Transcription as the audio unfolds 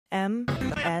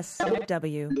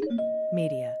MSW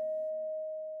Media.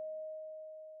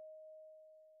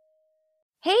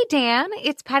 Hey, Dan,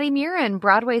 it's Patty Murin,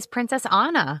 Broadway's Princess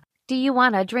Anna. Do you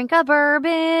want a drink of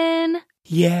bourbon?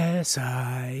 Yes,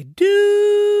 I do.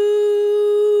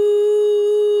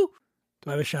 Do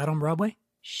I have a shot on Broadway?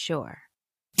 Sure.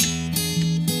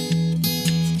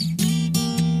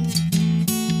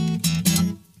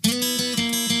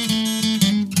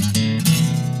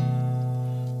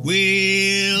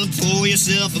 Well, pour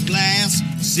yourself a glass,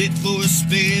 sit for a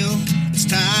spill. It's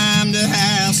time to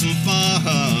have some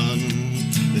fun.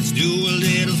 Let's do a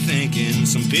little thinking,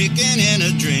 some picking and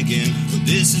a drinking. But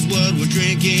this is what we're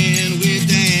drinking with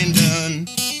Dan Dunn.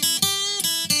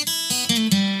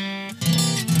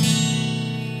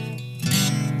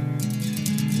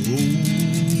 Oh, yeah.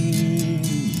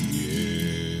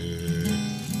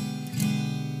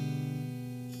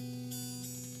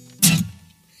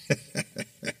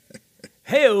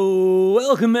 Hey,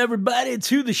 welcome everybody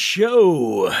to the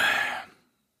show.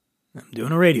 I'm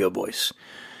doing a radio voice.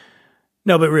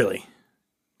 No, but really,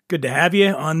 good to have you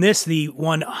on this, the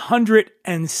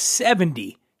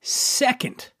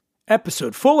 172nd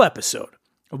episode, full episode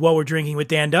of What We're Drinking with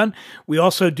Dan Dunn. We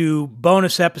also do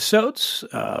bonus episodes.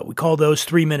 We call those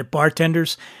 3-minute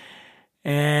bartenders.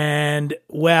 And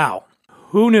wow,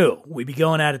 who knew we'd be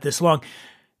going at it this long?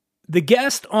 The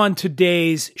guest on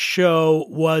today's show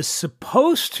was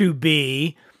supposed to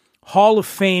be Hall of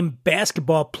Fame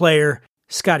basketball player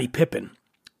Scottie Pippen.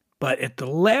 But at the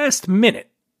last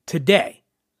minute today,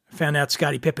 I found out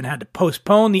Scottie Pippen had to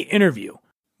postpone the interview,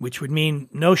 which would mean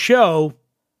no show.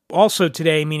 Also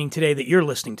today, meaning today that you're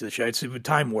listening to the show. It's a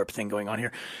time warp thing going on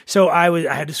here. So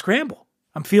I had to scramble.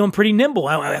 I'm feeling pretty nimble.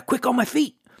 I'm quick on my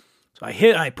feet. So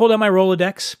I pulled out my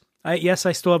Rolodex. Yes,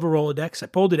 I still have a Rolodex. I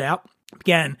pulled it out.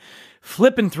 Began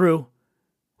flipping through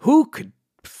who could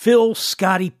fill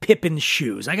Scottie Pippen's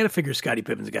shoes. I got to figure Scottie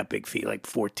Pippen's got big feet, like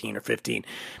 14 or 15.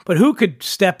 But who could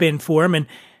step in for him? And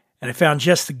I found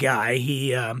just the guy.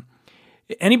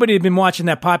 Anybody who's been watching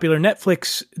that popular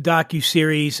Netflix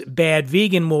docuseries Bad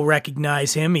Vegan will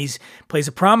recognize him. He plays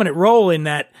a prominent role in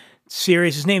that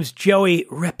series. His name's Joey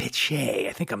Repice.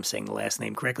 I think I'm saying the last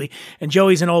name correctly. And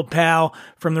Joey's an old pal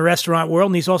from the restaurant world,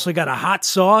 and he's also got a hot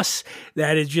sauce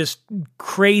that is just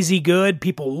crazy good.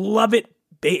 People love it.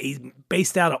 He's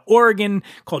based out of Oregon,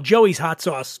 called Joey's Hot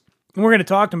Sauce. And we're going to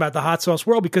talk about the hot sauce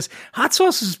world because hot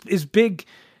sauce is big.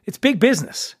 It's big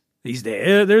business these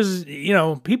days. There's,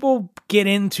 people get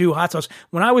into hot sauce.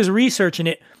 When I was researching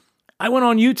it, I went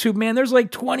on YouTube, man, there's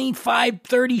like 25,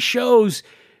 30 shows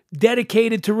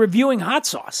dedicated to reviewing hot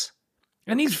sauce.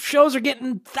 And these shows are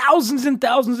getting thousands and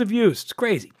thousands of views. It's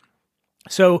crazy.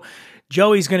 So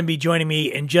Joey's going to be joining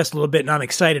me in just a little bit, and I'm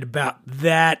excited about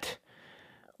that.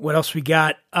 What else we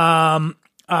got? It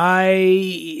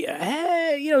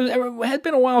had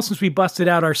been a while since we busted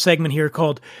out our segment here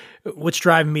called What's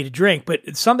Driving Me to Drink,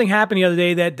 but something happened the other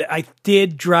day that I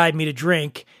did drive me to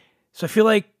drink. So I feel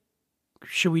like,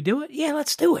 should we do it? Yeah,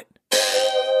 let's do it.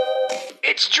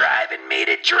 It's driving me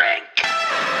to drink.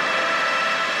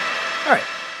 All right.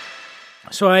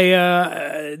 So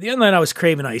the other night I was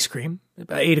craving ice cream.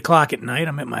 About 8 o'clock at night,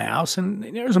 I'm at my house, and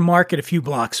there's a market a few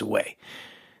blocks away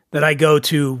that I go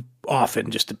to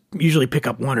often just to usually pick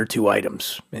up 1 or 2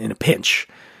 items in a pinch.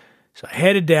 So I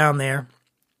headed down there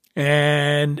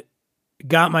and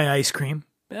got my ice cream.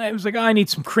 And I was like, I need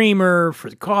some creamer for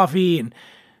the coffee and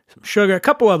some sugar, a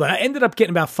couple of them. I ended up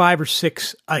getting about 5 or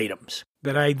 6 items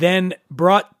that I then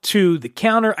brought to the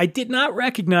counter. I did not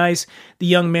recognize the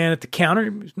young man at the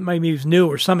counter. Maybe he was new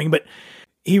or something, but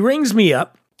he rings me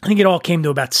up. I think it all came to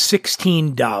about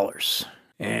 $16.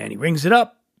 And he rings it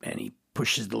up, and he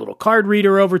pushes the little card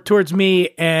reader over towards me,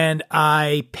 and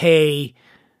I pay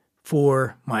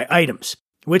for my items.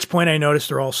 At which point I noticed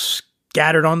they're all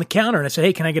scattered on the counter, and I said,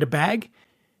 hey, can I get a bag?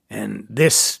 And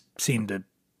this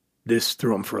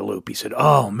threw him for a loop. He said,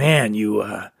 oh, man,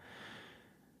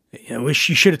 I wish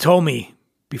you should have told me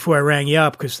before I rang you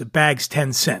up because the bag's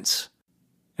 10 cents.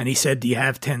 And he said, do you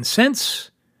have 10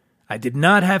 cents? I did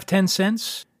not have 10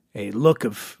 cents. A look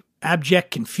of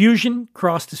abject confusion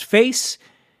crossed his face.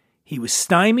 He was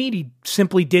stymied. He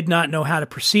simply did not know how to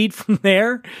proceed from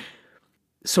there.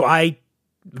 So I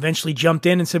eventually jumped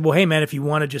in and said, well, hey, man, if you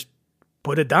want to just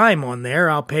put a dime on there,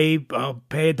 I'll pay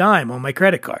a dime on my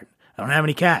credit card. I don't have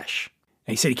any cash.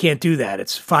 And he said, you can't do that.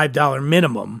 It's $5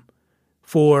 minimum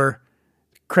for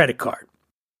credit card.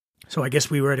 So I guess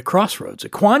we were at a crossroads, a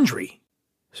quandary.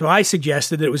 So I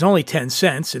suggested that it was only 10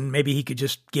 cents and maybe he could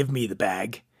just give me the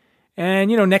bag.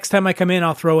 And, next time I come in,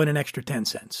 I'll throw in an extra 10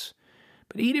 cents.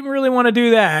 But he didn't really want to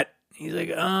do that. He's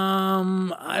like,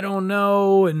 I don't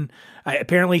know. And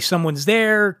apparently someone's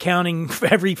there counting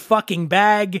every fucking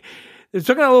bag. They're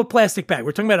talking about a little plastic bag.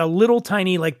 We're talking about a little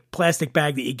tiny like plastic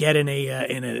bag that you get in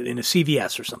a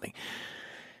CVS or something.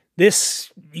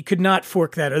 This, you could not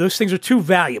fork that, or those things are too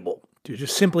valuable to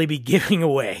just simply be giving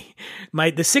away.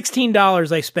 The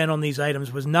 $16 I spent on these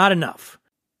items was not enough.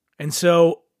 And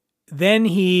so then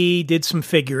he did some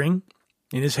figuring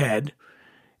in his head,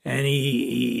 and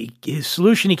his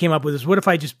solution he came up with is, what if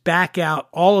I just back out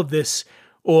all of this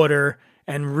order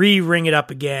and ring it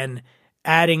up again,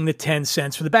 adding the 10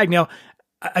 cents for the bag. Now,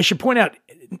 I should point out,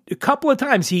 a couple of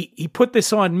times he put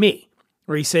this on me,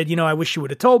 where he said, I wish you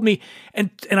would have told me. And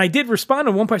I did respond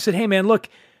at one point. I said, hey man, look,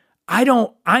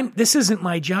 this isn't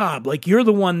my job. Like, you're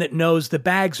the one that knows the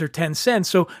bags are 10 cents.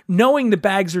 So knowing the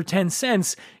bags are 10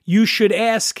 cents, you should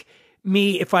ask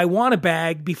me if I want a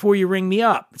bag before you ring me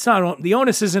up. It's not, the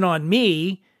onus isn't on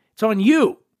me. It's on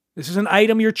you. This is an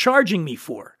item you're charging me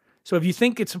for. So if you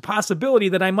think it's a possibility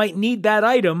that I might need that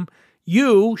item,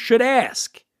 you should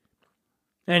ask.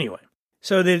 Anyway,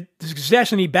 so the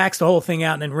suggestion, he backs the whole thing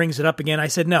out and then rings it up again. I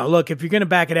said, no, look, if you're going to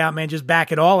back it out, man, just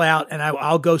back it all out and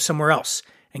I'll go somewhere else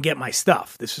and get my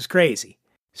stuff. This is crazy.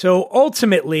 So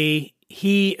ultimately,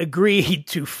 he agreed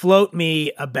to float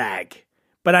me a bag.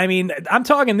 But I mean, I'm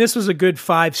talking, this was a good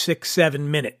 5, 6, 7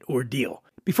 minute ordeal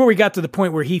before we got to the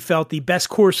point where he felt the best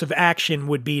course of action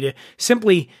would be to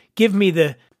simply give me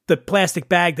the plastic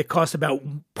bag that cost about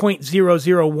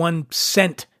 0.001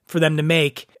 cent for them to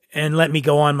make and let me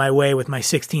go on my way with my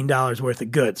 $16 worth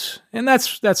of goods. And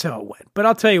that's how it went. But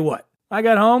I'll tell you what, I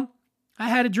got home, I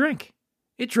had a drink.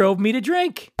 It drove me to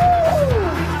drink. That's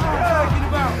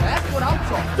what I'm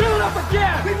talking. Fill it up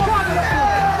again. It's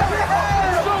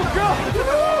so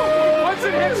good. Once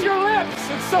it hits your lips,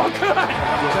 it's so good.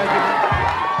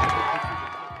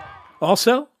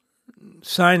 Also,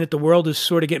 sign that the world is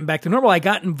sort of getting back to normal. I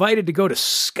got invited to go to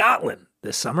Scotland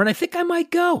this summer, and I think I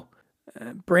might go.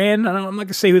 Brand, I'm not going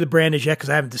to say who the brand is yet because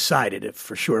I haven't decided it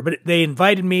for sure, but they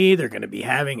invited me. They're going to be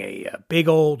having a big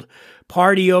old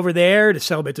party over there to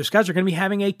celebrate their Scots. They're going to be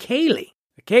having a ceilidh.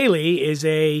 A ceilidh is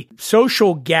a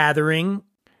social gathering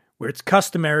where it's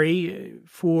customary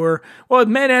for, well,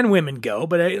 men and women go,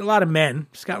 but a lot of men.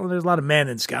 Scotland, there's a lot of men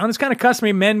in Scotland. It's kind of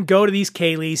customary. Men go to these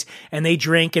ceilidhs and they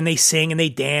drink and they sing and they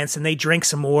dance and they drink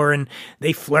some more and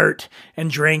they flirt and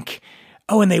drink.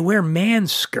 Oh, and they wear man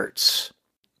skirts.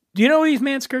 Do you know these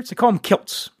man skirts? They call them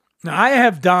kilts. Now, I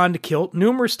have donned a kilt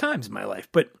numerous times in my life,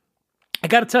 but I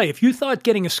got to tell you, if you thought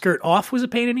getting a skirt off was a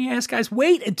pain in the ass, guys,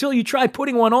 wait until you try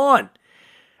putting one on.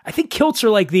 I think kilts are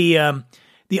like the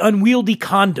unwieldy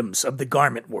condoms of the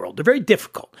garment world. They're very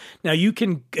difficult. Now, you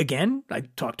can, again, I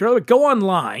talked earlier, go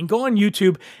online, go on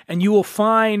YouTube, and you will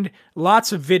find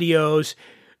lots of videos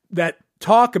that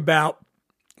talk about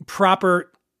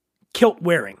proper kilt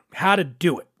wearing, how to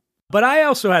do it. But I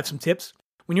also have some tips.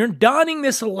 When you're donning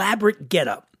this elaborate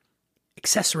getup,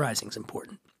 accessorizing is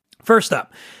important. First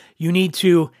up, you need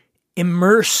to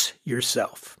immerse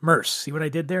yourself. Immerse. See what I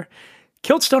did there?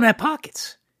 Kilts don't have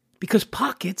pockets because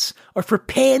pockets are for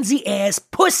pansy-ass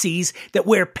pussies that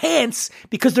wear pants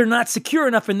because they're not secure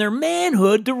enough in their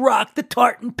manhood to rock the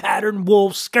tartan pattern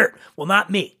wool skirt. Well, not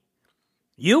me.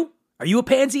 You? Are you a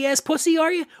pansy-ass pussy,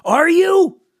 are you? Are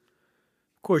you?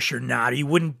 Of course you're not, or you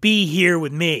wouldn't be here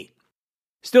with me.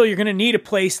 Still, you're going to need a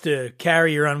place to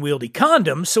carry your unwieldy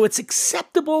condoms, so it's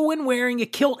acceptable when wearing a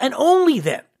kilt, and only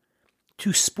then,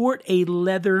 to sport a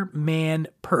leather man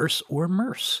purse or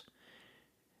merce.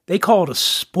 They call it a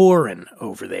sporran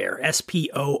over there,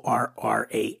 S-P-O-R-R-A-N.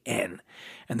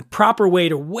 And the proper way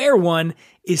to wear one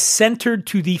is centered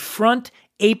to the front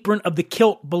apron of the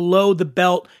kilt below the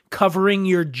belt, covering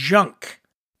your junk.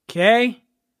 Okay?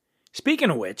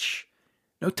 Speaking of which,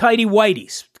 no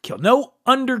tighty-whities. No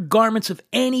undergarments of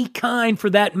any kind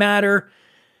for that matter.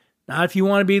 Not if you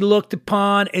want to be looked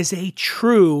upon as a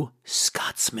true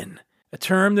Scotsman. A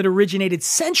term that originated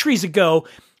centuries ago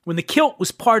when the kilt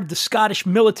was part of the Scottish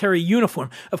military uniform.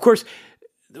 Of course,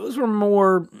 those were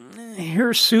more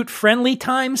hirsute-friendly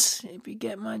times, if you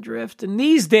get my drift. And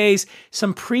these days,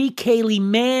 some pre-ceilidh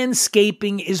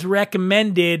manscaping is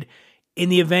recommended in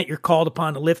the event you're called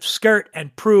upon to lift skirt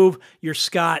and prove you're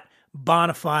Scot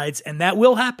bona fides, and that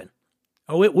will happen.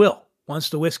 Oh, it will, once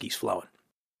the whiskey's flowing.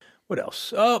 What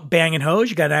else? Oh, banging hose.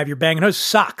 You got to have your banging hose.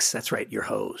 Socks. That's right, your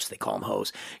hose. They call them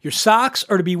hose. Your socks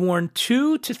are to be worn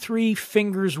 2 to 3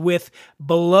 fingers width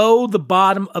below the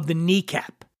bottom of the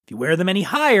kneecap. If you wear them any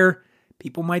higher,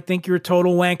 people might think you're a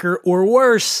total wanker, or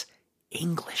worse,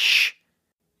 English.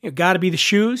 Got to be the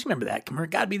shoes. Remember that?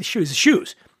 Got to be the shoes. The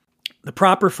shoes. The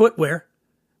proper footwear.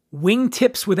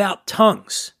 Wingtips without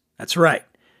tongues. That's right.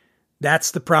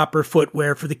 That's the proper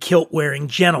footwear for the kilt-wearing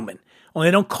gentleman. Only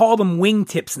they don't call them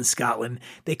wingtips in Scotland.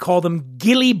 They call them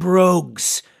gilly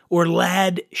brogues or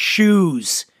lad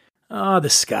shoes. Oh, the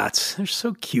Scots. They're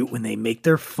so cute when they make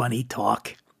their funny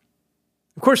talk.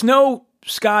 Of course, no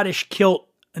Scottish kilt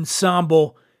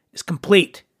ensemble is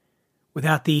complete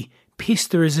without the pièce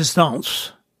de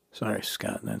résistance. Sorry,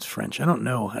 Scott, that's French. I don't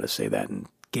know how to say that in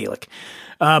Gaelic.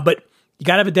 But you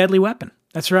got to have a deadly weapon.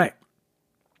 That's right.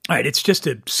 All right, it's just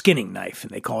a skinning knife,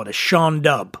 and they call it a Sean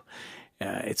Dub.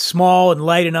 It's small and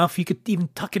light enough you could even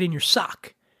tuck it in your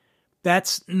sock.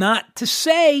 That's not to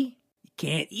say you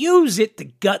can't use it to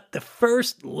gut the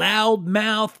first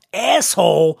loudmouth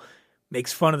asshole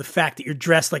makes fun of the fact that you're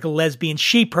dressed like a lesbian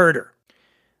sheep herder.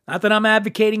 Not that I'm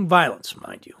advocating violence,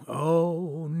 mind you.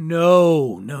 Oh,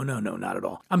 no, not at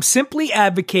all. I'm simply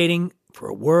advocating for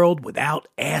a world without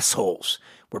assholes,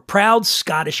 where proud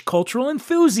Scottish cultural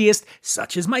enthusiasts,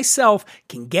 such as myself,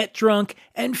 can get drunk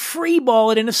and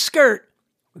freeball it in a skirt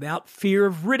without fear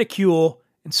of ridicule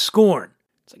and scorn.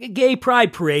 It's like a gay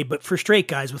pride parade, but for straight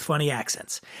guys with funny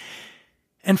accents.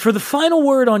 And for the final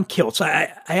word on kilts,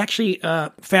 I actually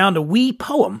found a wee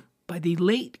poem by the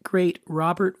late, great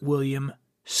Robert William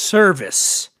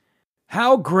Service.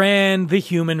 How grand the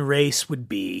human race would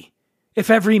be if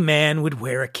every man would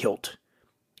wear a kilt.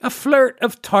 A flirt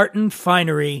of tartan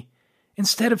finery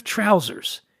instead of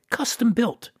trousers, custom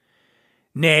built.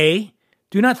 Nay,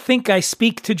 do not think I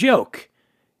speak to joke.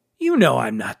 You know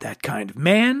I'm not that kind of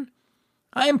man.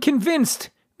 I am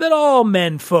convinced that all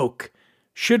men folk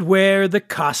should wear the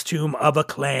costume of a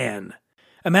clan.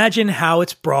 Imagine how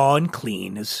it's braw and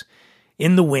clean as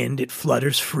in the wind it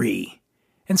flutters free,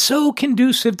 and so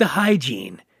conducive to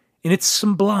hygiene in its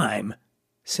sublime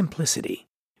simplicity.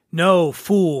 No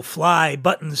fool fly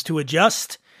buttons to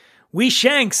adjust. We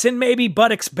shanks and maybe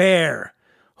buttocks bare.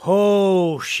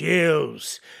 Ho,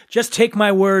 shills, just take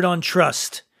my word on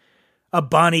trust. A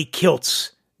bonny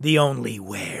kilt's the only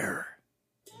wear.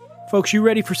 Folks, you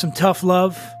ready for some tough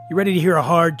love? You ready to hear a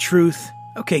hard truth?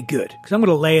 Okay, good, because I'm going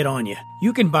to lay it on you.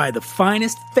 You can buy the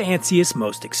finest, fanciest,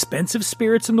 most expensive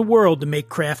spirits in the world to make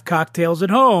craft cocktails at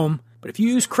home, but if you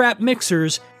use crap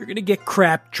mixers, you're going to get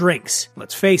crap drinks.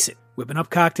 Let's face it, whipping up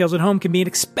cocktails at home can be an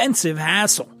expensive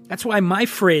hassle. That's why my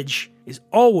fridge is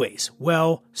always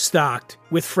well stocked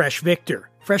with Fresh Victor.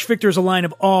 Fresh Victor is a line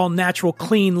of all-natural,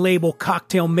 clean-label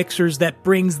cocktail mixers that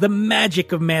brings the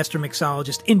magic of master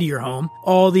mixologist into your home.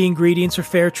 All the ingredients are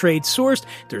fair trade sourced.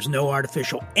 There's no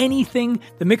artificial anything.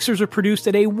 The mixers are produced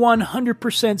at a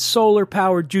 100%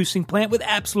 solar-powered juicing plant with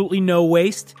absolutely no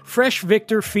waste. Fresh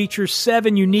Victor features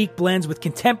 7 unique blends with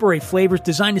contemporary flavors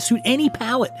designed to suit any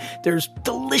palate. There's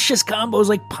delicious combos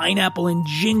like pineapple and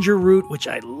ginger root, which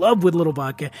I love with little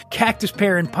vodka, cactus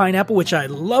pear and pineapple, which I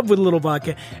love with little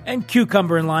vodka, and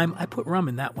cucumber and lime. I put rum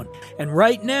in that one. And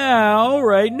right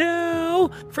now,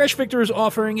 Fresh Victor is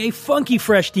offering a funky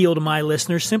fresh deal to my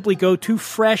listeners. Simply go to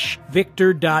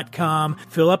freshvictor.com,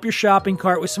 fill up your shopping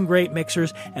cart with some great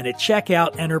mixers, and at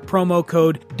checkout, enter promo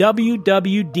code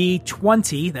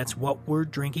WWD20, that's what we're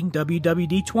drinking,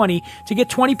 WWD20, to get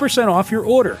 20% off your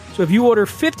order. So if you order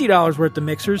 $50 worth of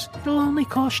mixers, it'll only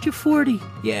cost you $40.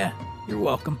 Yeah. You're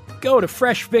welcome. Go to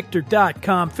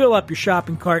freshvictor.com, fill up your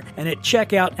shopping cart, and at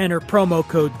checkout, enter promo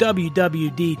code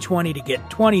WWD20 to get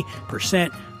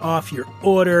 20% off your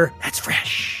order. That's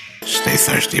fresh. Stay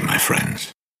thirsty, my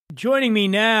friends. Joining me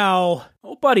now,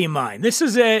 a buddy of mine. This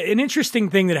is an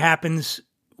interesting thing that happens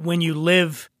when you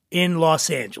live in Los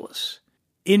Angeles.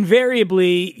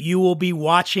 Invariably, you will be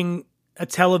watching a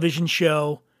television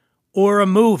show or a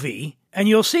movie, and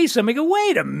you'll see something and go,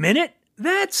 wait a minute.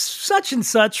 That's such and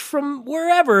such from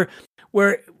wherever.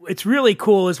 Where it's really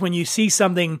cool is when you see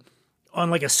something on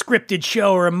like a scripted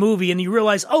show or a movie and you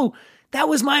realize, oh, that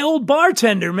was my old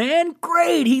bartender, man.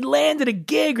 Great. He landed a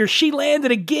gig or she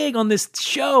landed a gig on this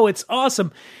show. It's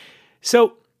awesome.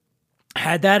 So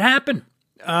had that happen.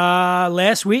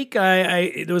 Last week,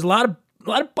 there was a lot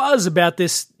of buzz about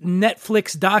this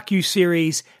Netflix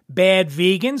docuseries, Bad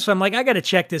Vegan. So I'm like, I got to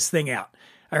check this thing out.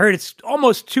 I heard it's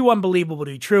almost too unbelievable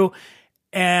to be true.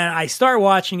 And I start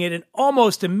watching it, and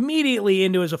almost immediately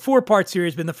into it was a 4-part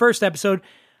series, but in the first episode,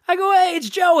 I go, hey, it's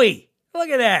Joey. Look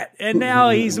at that. And now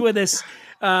he's with us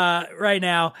right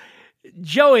now.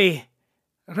 Joey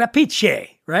Repice,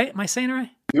 right? Am I saying it right?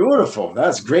 Beautiful.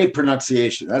 That's great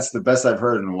pronunciation. That's the best I've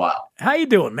heard in a while. How you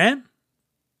doing, man?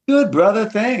 Good, brother.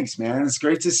 Thanks, man. It's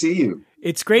great to see you.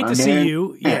 It's great to see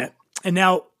you. Yeah. And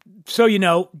now, so you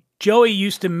know, Joey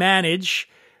used to manage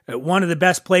one of the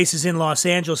best places in Los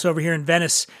Angeles over here in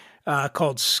Venice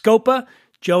called Scopa.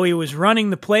 Joey was running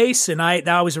the place, and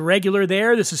I was a regular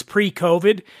there. This is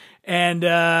pre-COVID. And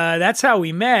that's how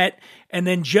we met. And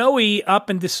then Joey up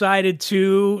and decided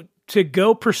to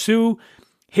go pursue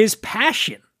his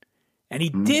passion. And he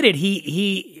did it.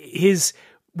 His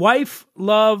wife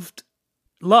loves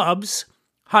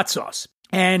hot sauce.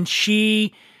 And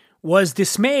she was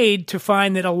dismayed to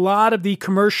find that a lot of the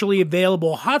commercially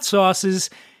available hot sauces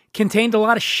contained a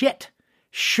lot of shit,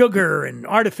 sugar and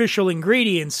artificial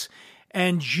ingredients.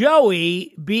 And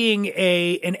Joey, being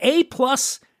an A+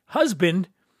 husband,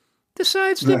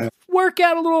 decides to work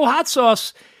out a little hot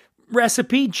sauce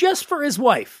recipe just for his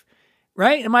wife.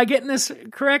 Right? Am I getting this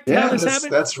correct? Yeah,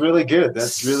 that's really good.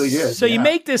 That's really good. So you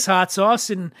make this hot sauce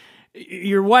and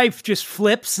your wife just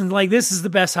flips and like, this is the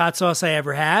best hot sauce I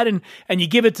ever had. And you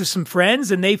give it to some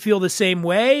friends and they feel the same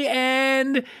way.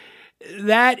 And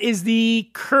that is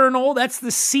the kernel. That's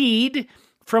the seed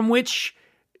from which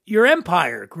your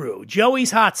empire grew.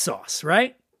 Joey's Hot Sauce,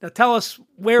 right? Now tell us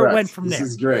where it went from there. This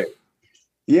is great.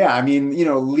 Yeah, I mean,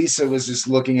 Lisa was just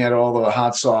looking at all the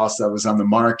hot sauce that was on the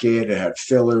market. It had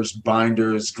fillers,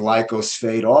 binders,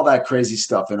 glyphosate, all that crazy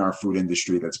stuff in our food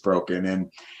industry that's broken. And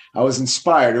I was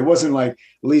inspired. It wasn't like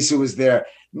Lisa was there,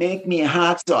 make me a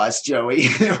hot sauce, Joey.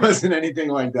 It wasn't anything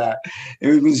like that.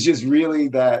 It was just really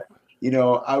that,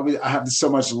 I have so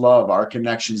much love. Our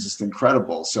connection is just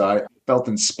incredible. So I felt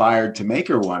inspired to make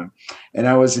her one. And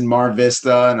I was in Mar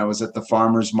Vista and I was at the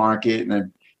farmer's market and I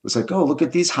was like, oh, look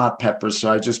at these hot peppers.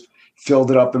 So I just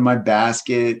filled it up in my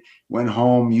basket, went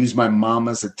home, used my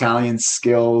mama's Italian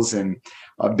skills. And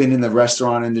I've been in the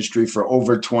restaurant industry for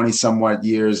over 20 somewhat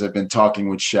years. I've been talking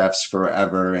with chefs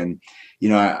forever. And,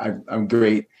 I'm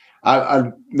great.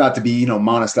 I'm not to be,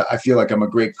 modest. I feel like I'm a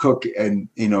great cook and,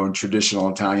 in traditional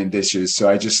Italian dishes. So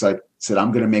I just said,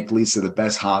 I'm going to make Lisa the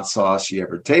best hot sauce she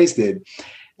ever tasted.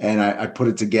 And I put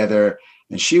it together.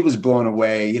 And she was blown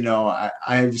away.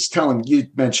 I was telling, you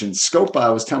mentioned Scopa. I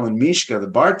was telling Mishka, the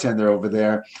bartender over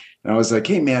there, and I was like,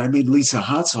 hey, man, I made Lisa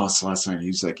hot sauce last night. He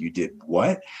was like, you did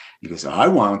what? He goes, I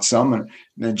want some. And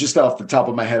then just off the top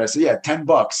of my head, I said, yeah,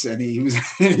 $10. And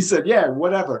he said, yeah,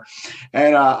 whatever.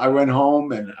 And I went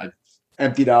home and I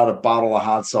emptied out a bottle of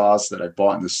hot sauce that I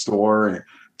bought in the store and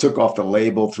took off the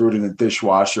label, threw it in the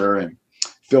dishwasher and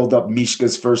filled up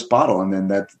Mishka's first bottle. And then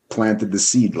that planted the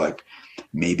seed, like,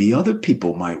 maybe other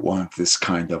people might want this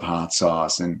kind of hot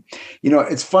sauce. And,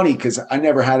 it's funny because I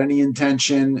never had any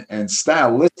intention, and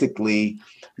stylistically,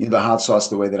 the hot sauce,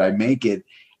 the way that I make it,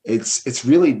 it's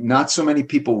really not so many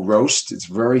people roast. It's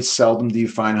very seldom do you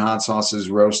find hot sauces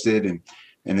roasted, and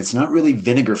it's not really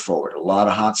vinegar forward. A lot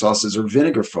of hot sauces are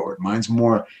vinegar forward. Mine's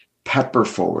more pepper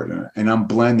forward, and I'm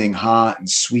blending hot and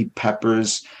sweet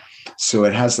peppers. So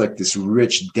it has like this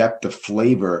rich depth of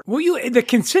flavor. Well, the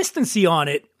consistency on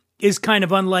it is kind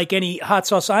of unlike any hot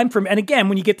sauce I'm from. And again,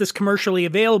 when you get this commercially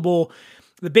available,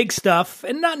 the big stuff,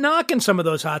 and not knocking some of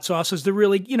those hot sauces, they're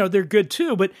really, they're good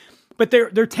too, but they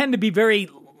tend to be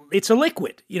it's a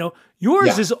liquid,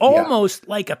 yours is almost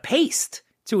like a paste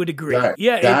to a degree. Right,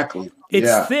 yeah. Exactly.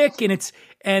 It's thick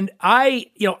and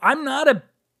I'm not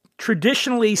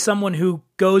traditionally someone who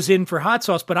goes in for hot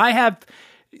sauce, but I have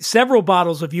several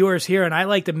bottles of yours here and I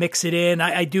like to mix it in.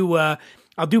 I'll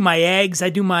do my eggs. I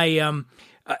do my,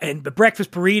 and the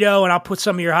breakfast burrito, and I'll put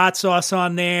some of your hot sauce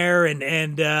on there.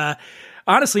 And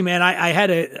honestly, man, I had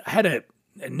a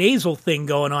nasal thing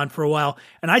going on for a while,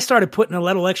 and I started putting a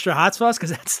little extra hot sauce because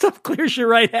that stuff clears you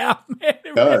right out, man.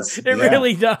 It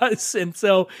really does. And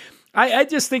so I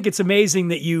just think it's amazing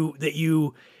that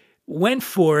you went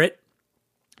for it.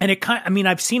 And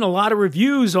I've seen a lot of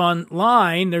reviews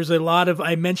online. There's a lot of,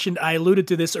 I alluded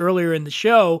to this earlier in the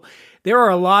show. There are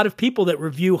a lot of people that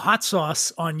review hot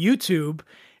sauce on YouTube,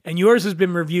 and yours has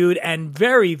been reviewed and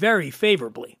very, very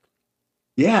favorably.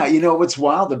 Yeah. What's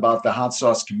wild about the hot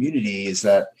sauce community is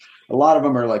that a lot of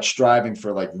them are like striving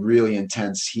for like really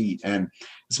intense heat. And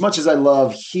as much as I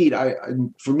love heat,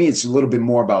 for me, it's a little bit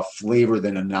more about flavor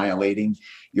than annihilating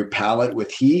your palate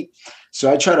with heat.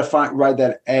 So I try to ride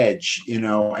that edge, and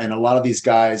a lot of these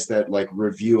guys that like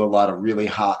review a lot of really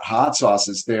hot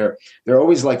sauces, they're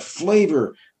always like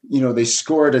flavor, they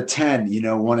score it a 10,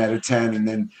 1 out of 10. And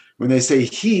then when they say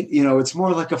heat, it's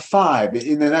more like a 5.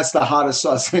 And then that's the hottest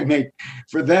sauce they make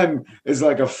for them is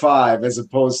like a 5 as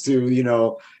opposed to,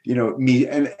 me.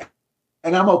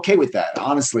 And I'm okay with that,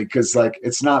 honestly, because like,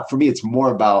 it's not for me, it's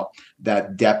more about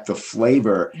that depth of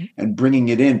flavor and bringing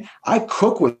it in. I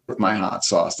cook with my hot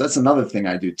sauce. That's another thing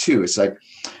I do too. It's like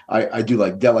I do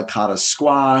like delicata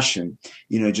squash and,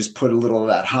 just put a little of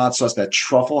that hot sauce, that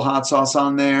truffle hot sauce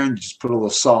on there, and just put a little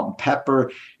salt and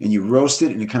pepper, and you roast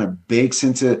it, and it kind of bakes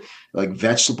into like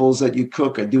vegetables that you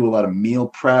cook. I do a lot of meal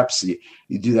preps.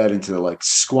 You do that into like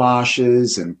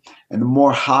squashes, and the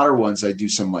more hotter ones, I do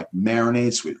some like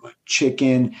marinades with like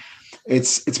chicken.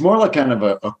 It's more like kind of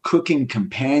a cooking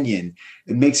companion.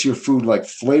 It makes your food like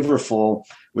flavorful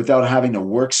without having to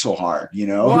work so hard,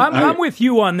 Well, I'm with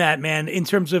you on that, man, in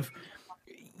terms of,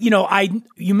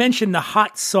 you mentioned the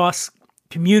hot sauce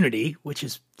community, which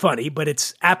is funny, but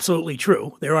it's absolutely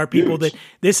true. There are people that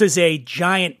this is a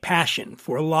giant passion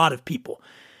for a lot of people.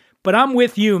 But I'm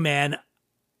with you, man.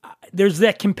 There's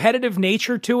that competitive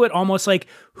nature to it, almost like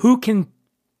who can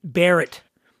bear it.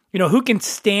 Who can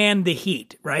stand the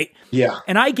heat, right? Yeah.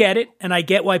 And I get it, and I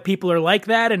get why people are like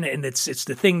that, and it's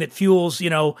the thing that fuels,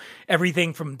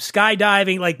 everything from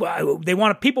skydiving. Like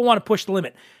people want to push the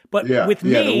limit. But with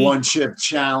me, the one chip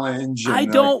challenge. I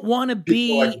don't want to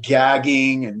be like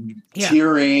gagging and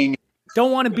tearing. I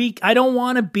don't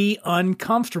want to be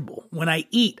uncomfortable when I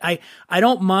eat. I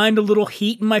don't mind a little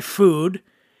heat in my food,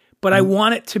 but I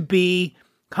want it to be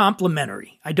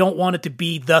complimentary. I don't want it to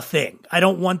be the thing. I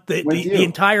don't want the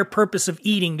entire purpose of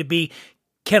eating to be,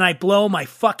 can I blow my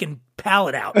fucking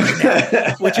palate out right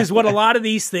now? Which is what a lot of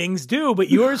these things do. But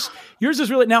yours is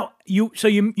really, now you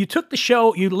took the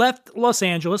show, you left Los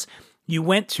Angeles, you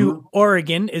went to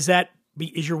Oregon. Is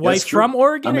your wife from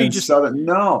Oregon? I'm in Southern.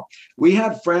 No, we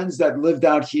had friends that lived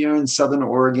out here in Southern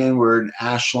Oregon. We're in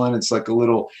Ashland. It's like a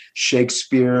little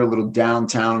Shakespeare, a little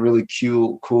downtown, really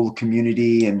cool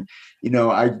community. And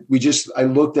I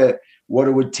looked at what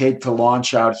it would take to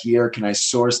launch out here. Can I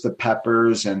source the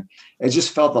peppers? And it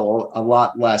just felt a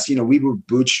lot less. We were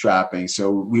bootstrapping, so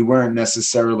we weren't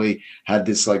necessarily had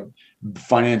this like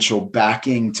financial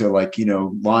backing to like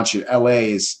launch it.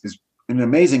 LA is an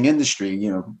amazing industry,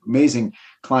 amazing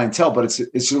clientele, but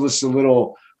it's just a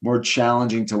little more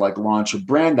challenging to like launch a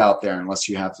brand out there unless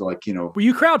you have to like, Well,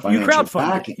 you crowdfunded.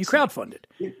 Backing. You crowdfunded.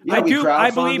 Yeah,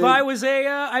 I believe I was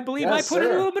I put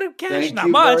in a little bit of cash, not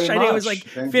much. I think it was like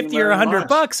 50 or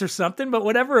 $100 or something, but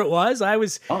whatever it was, I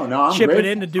was chipping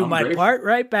in to do my part,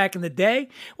 right? Back in the day.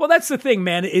 Well, that's the thing,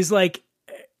 man, is like,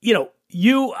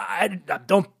 I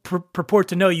don't purport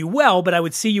to know you well, but I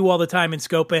would see you all the time in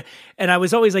Scopa. And I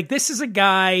was always like, this is a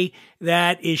guy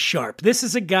that is sharp. This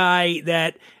is a guy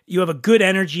that you have a good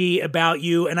energy about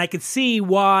you. And I could see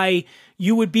why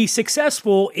you would be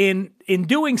successful in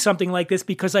doing something like this,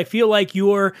 because I feel like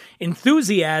your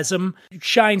enthusiasm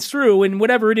shines through in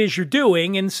whatever it is you're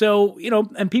doing. And so,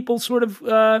 and people sort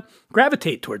of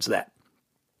gravitate towards that.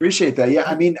 Appreciate that. Yeah.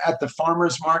 I mean, at the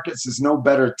farmers markets, there's no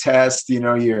better test.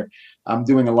 I'm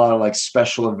doing a lot of like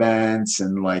special events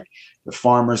and like the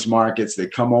farmers markets, they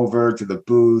come over to the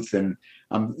booth and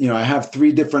I have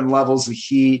 3 different levels of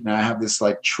heat, and I have this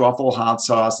like truffle hot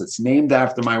sauce that's named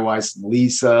after my wife,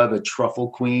 Lisa, the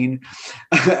truffle queen.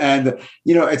 And,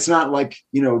 it's not like,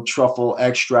 truffle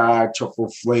extract,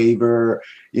 truffle flavor,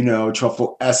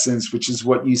 truffle essence, which is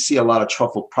what you see a lot of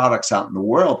truffle products out in the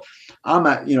world. I'm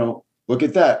at, look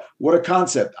at that. What a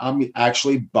concept. I'm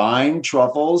actually buying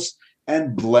truffles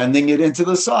and blending it into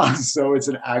the sauce. So it's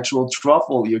an actual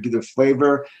truffle. You get the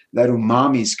flavor, that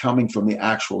umami is coming from the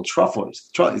actual truffle.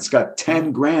 It's got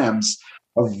 10 grams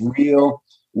of real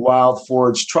wild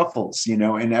foraged truffles,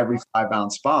 in every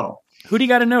 5-ounce bottle. Who do you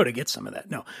got to know to get some of that?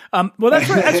 No. Well, that's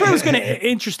where I was going to,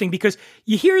 interesting, because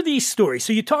you hear these stories.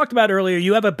 So you talked about earlier,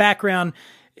 you have a background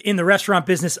in the restaurant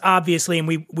business, obviously, and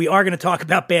we are going to talk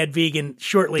about Bad Vegan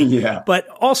shortly. Yeah. But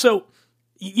also,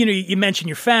 you mentioned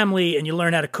your family and you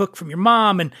learn how to cook from your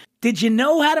mom. And did you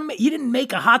know how to make, you didn't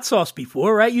make a hot sauce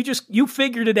before, right? You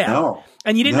figured it out. No.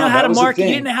 And you didn't know how to market. You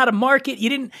didn't know how to market.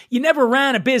 You never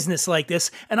ran a business like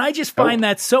this. And I just find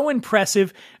that so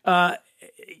impressive.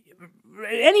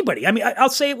 Anybody, I mean, I'll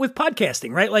say it with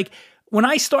podcasting, right? Like when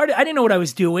I started, I didn't know what I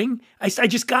was doing. I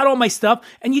just got all my stuff,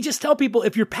 and you just tell people,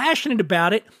 if you're passionate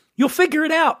about it, you'll figure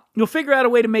it out. You'll figure out a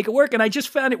way to make it work. And I just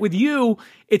found it with you.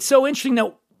 It's so interesting.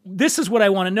 Now, this is what I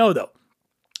want to know, though.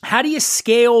 How do you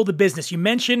scale the business? You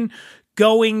mentioned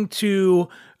going to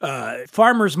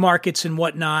farmers markets and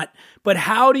whatnot, but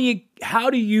how do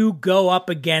you go up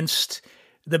against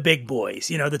the big boys?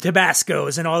 The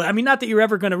Tabascos and all that. I mean, not that you're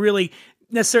ever going to really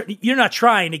necessarily. You're not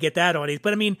trying to get that audience,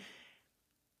 but I mean,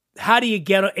 how do you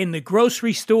get in the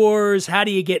grocery stores? How do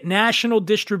you get national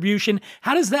distribution?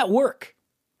 How does that work?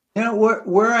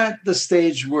 We're at the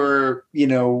stage where,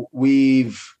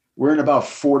 we've we're in about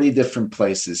 40 different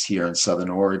places here in Southern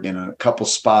Oregon, and a couple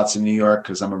spots in New York,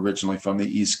 because I'm originally from the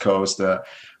East Coast.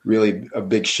 Really a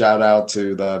big shout out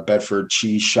to the Bedford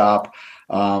Cheese Shop.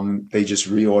 They just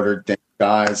reordered things,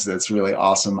 guys. That's really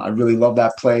awesome. I really love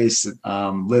that place.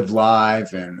 Live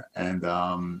Live and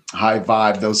High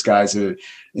Vibe. Those guys are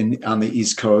on the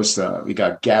East Coast. We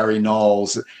got Gary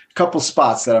Knowles, a couple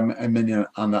spots that I'm in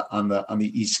on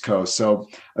the East Coast. So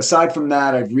aside from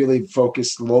that, I've really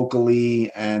focused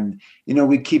locally, and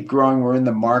we keep growing. We're in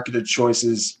the market of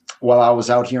choices. While I was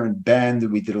out here in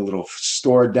Bend, we did a little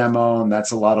store demo, and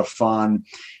that's a lot of fun.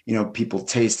 People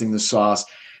tasting the sauce.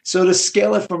 So to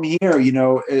scale it from here,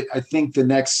 I think the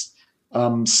next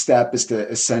step is to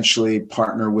essentially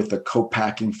partner with a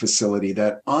co-packing facility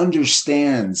that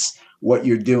understands what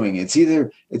you're doing. It's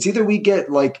either we get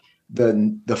like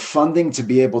the funding to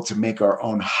be able to make our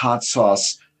own hot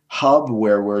sauce hub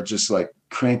where we're just like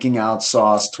cranking out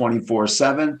sauce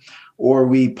 24/7, or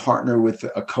we partner with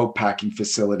a co-packing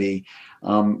facility.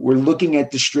 We're looking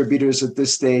at distributors at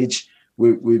this stage.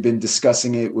 We've been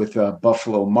discussing it with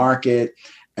Buffalo Market,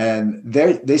 and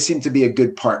they seem to be a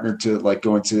good partner to like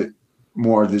go into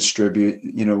more distribute.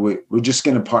 We're just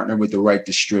going to partner with the right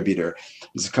distributor.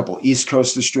 There's a couple East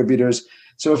Coast distributors.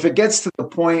 So if it gets to the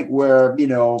point where,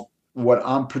 what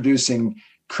I'm producing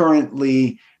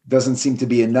currently doesn't seem to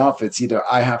be enough, it's either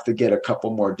I have to get a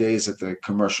couple more days at the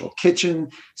commercial kitchen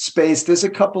space. There's a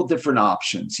couple different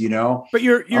options, But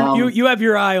you have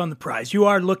your eye on the prize. You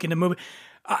are looking to move.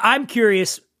 I'm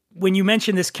curious, when you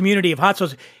mention this community of hot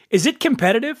sauce, is it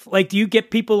competitive? Like, do you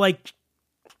get people like,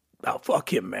 oh,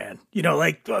 fuck him, man.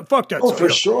 Fuck that. Oh, for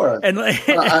sure. And,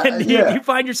 yeah. you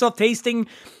find yourself tasting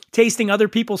other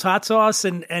people's hot sauce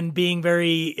and being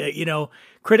very,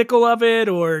 critical of it,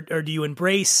 or do you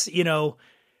embrace,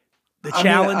 the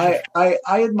challenge?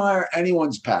 I admire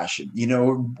anyone's passion.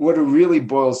 What it really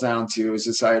boils down to is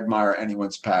this: I admire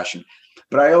anyone's passion.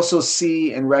 But I also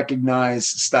see and recognize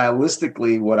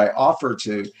stylistically what I offer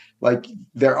to, like,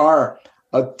 there are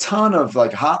a ton of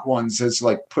like hot ones that's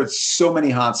like put so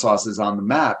many hot sauces on the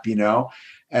map,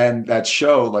 and that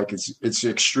show like it's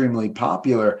extremely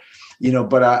popular,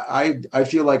 but I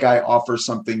feel like I offer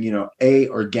something, A,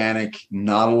 organic,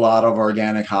 not a lot of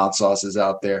organic hot sauces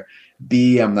out there.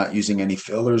 B, I'm not using any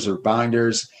fillers or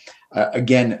binders.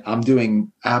 Again, I'm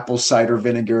doing apple cider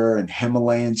vinegar and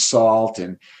Himalayan salt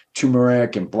and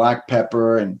turmeric and black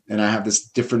pepper, and I have this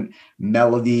different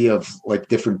melody of like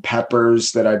different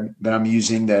peppers that I'm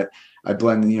using, that I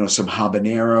blend, some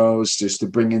habaneros just to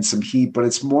bring in some heat. But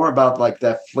it's more about like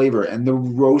that flavor and the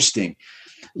roasting,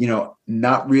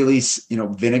 not really,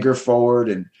 vinegar forward,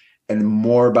 and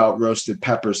more about roasted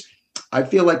peppers. I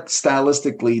feel like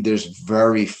stylistically there's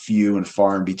very few and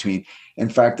far in between. In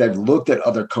fact, I've looked at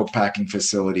other co-packing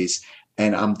facilities,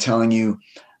 and I'm telling you,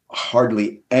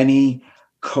 hardly any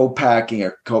co-packing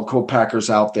or co-packers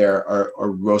out there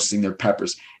are roasting their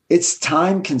peppers. It's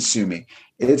time consuming.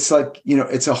 It's like,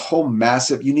 it's a whole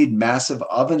you need massive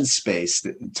oven space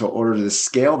to order to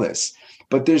scale this,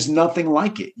 but there's nothing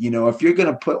like it. If you're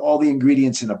going to put all the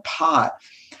ingredients in a pot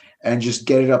and just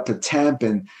get it up to temp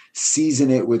and season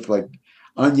it with like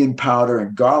onion powder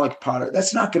and garlic powder,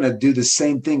 that's not going to do the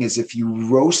same thing as if you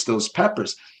roast those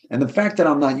peppers. And the fact that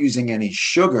I'm not using any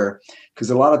sugar, because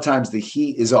a lot of times the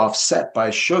heat is offset by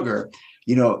sugar,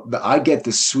 I get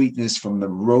the sweetness from the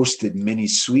roasted mini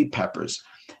sweet peppers.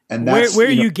 And that's where are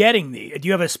you getting do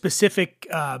you have a specific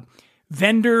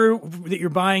vendor that you're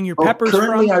buying your peppers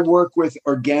currently from? I work with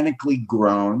organically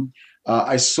grown.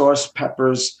 I source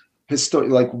peppers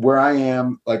like where I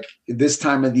am, like this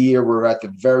time of the year, we're at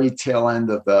the very tail end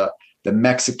of the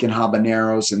Mexican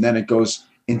habaneros, and then it goes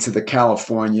into the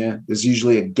California. There's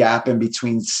usually a gap in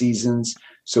between seasons.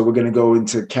 So we're going to go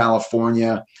into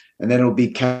California, and then it'll be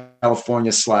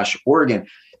California/Oregon.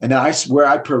 And where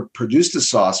I produce the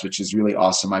sauce, which is really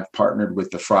awesome, I've partnered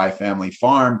with the Fry Family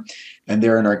Farm, and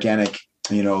they're an organic,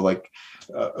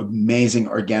 amazing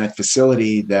organic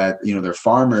facility that, they're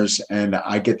farmers, and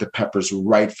I get the peppers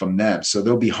right from them. So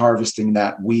they'll be harvesting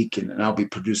that week, and I'll be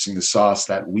producing the sauce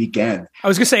that weekend. I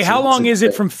was going to say, how long is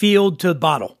it from field to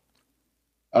bottle?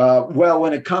 Well,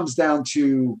 when it comes down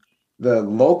to the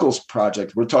locals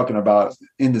project, we're talking about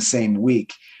in the same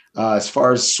week. As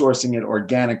far as sourcing it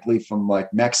organically from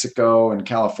like Mexico and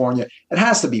California, it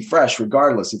has to be fresh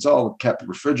regardless. It's all kept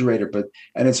refrigerated,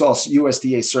 and it's all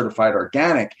USDA certified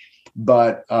organic.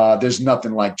 But there's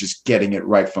nothing like just getting it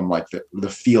right from like the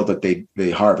field that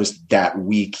they harvest that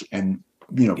week, and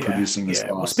producing this sauce.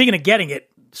 Well, speaking of getting it,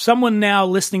 someone now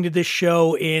listening to this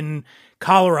show in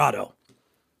Colorado,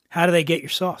 how do they get your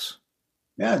sauce?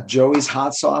 Yeah,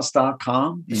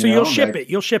 joeyshotsauce.com. So you'll ship it.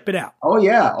 You'll ship it out. Oh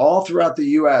yeah, all throughout the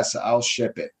U.S. I'll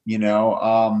ship it.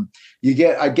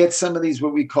 I get some of these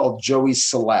what we call Joey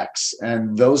Selects,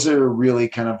 and those are really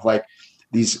kind of like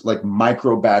these like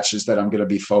micro batches that I'm going to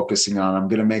be focusing on. I'm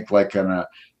going to make like a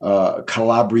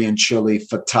Calabrian chili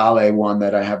fatale one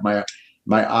that I have my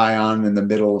eye on in the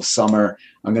middle of summer.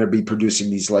 I'm going to be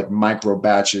producing these like micro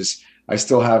batches. I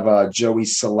still have Joey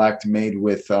Select made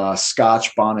with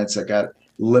Scotch bonnets. I got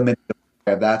limited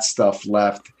of that stuff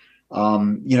left.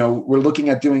 We're looking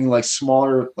at doing like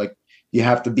smaller, like you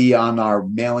have to be on our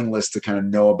mailing list to kind of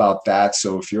know about that.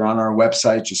 So if you're on our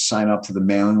website, just sign up to the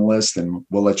mailing list and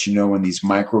we'll let you know when these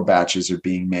micro batches are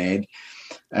being made.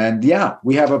 And yeah,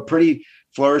 we have a pretty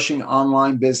flourishing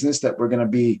online business that we're going to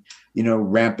be,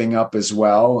 ramping up as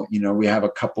well. We have a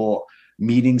couple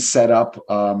meetings set up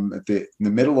in the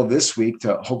middle of this week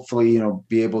to hopefully,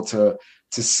 be able to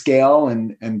scale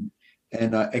and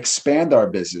expand our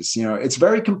business. It's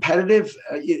very competitive,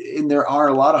 and there are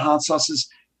a lot of hot sauces,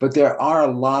 but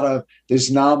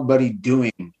there's nobody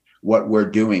doing what we're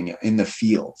doing in the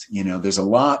field. There's a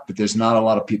lot, but there's not a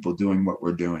lot of people doing what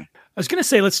we're doing. I was going to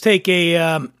say, let's take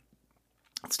a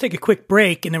quick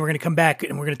break, and then we're going to come back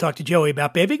and we're going to talk to Joey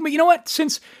about Bavig. But you know what?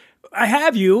 Since I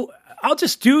have you, I'm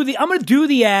going to do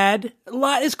the ad.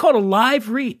 It's called a live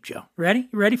read, Joe. Ready?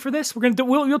 You ready for this? We'll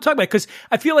talk about it because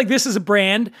I feel like this is a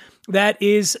brand that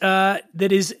is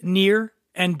near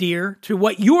and dear to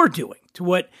what you're doing, to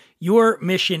what your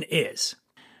mission is.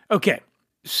 Okay.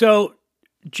 So,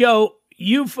 Joe,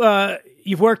 you've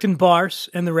worked in bars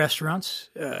and the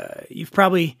restaurants. You've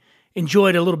probably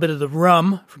enjoyed a little bit of the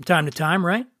rum from time to time,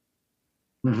 right?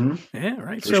 Mm-hmm. Yeah,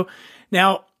 right. So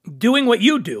now, doing what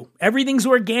you do, everything's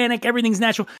organic, everything's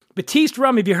natural. Batiste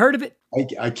rum, have you heard of it?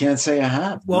 I can't say I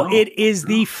have. Well, no. It is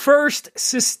the first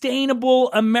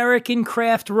sustainable American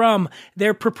craft rum.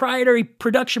 Their proprietary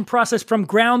production process from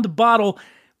ground to bottle,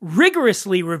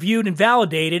 rigorously reviewed and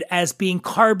validated as being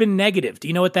carbon negative. Do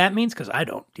you know what that means? Because I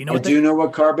don't. Do you know? I do know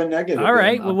what carbon negative. All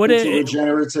right. is. Well, what is is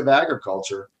regenerative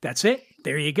agriculture? That's it.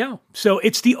 There you go. So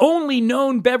it's the only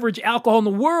known beverage alcohol in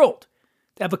the world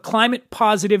to have a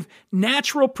climate-positive,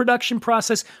 natural production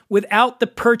process without the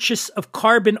purchase of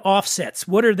carbon offsets.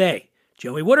 What are they,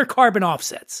 Joey? What are carbon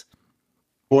offsets?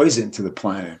 Poison to the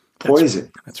planet.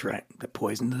 Poison. That's right. The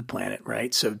poison to the planet,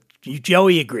 right? So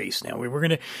Joey agrees. Now we're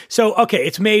going to. So okay,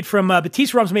 it's made from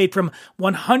Batiste rum's made from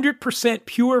 100%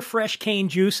 pure fresh cane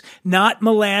juice, not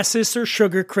molasses or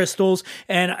sugar crystals.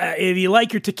 And if you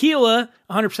like your tequila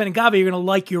 100% agave, you're going to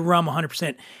like your rum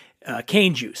 100%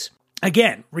 cane juice.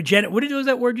 Again, what was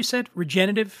that word you said?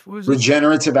 Regenerative? What was it?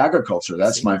 Regenerative agriculture.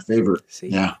 That's my favorite. See?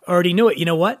 Yeah. Already knew it. You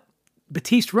know what?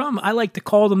 Batiste rum, I like to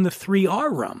call them the 3R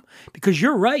rum because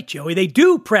you're right, Joey. They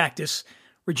do practice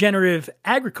regenerative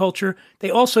agriculture.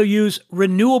 They also use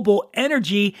renewable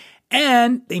energy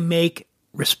and they make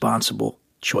responsible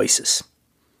choices.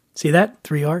 See that?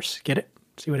 3 R's? Get it?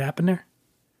 See what happened there?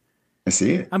 I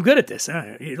see it. I'm good at this.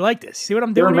 You like this? See what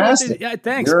I'm doing? You're a master. Yeah,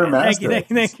 thanks. You're man. a master.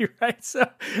 Thank you. Right. So,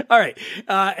 all right.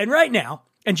 And right now,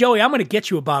 and Joey, I'm going to get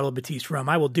you a bottle of Batiste rum.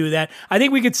 I will do that. I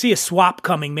think we could see a swap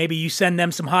coming. Maybe you send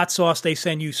them some hot sauce, they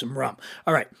send you some rum.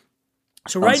 All right.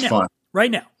 So right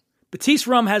now, Batiste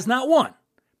rum has not one,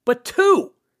 but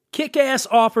 2 kick-ass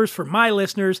offers for my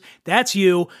listeners. That's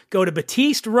you. Go to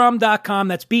batisterum.com.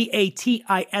 That's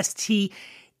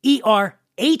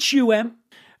BATISTERHUM.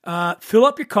 Fill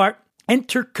up your cart.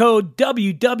 Enter code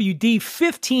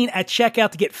WWD15 at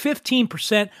checkout to get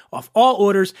 15% off all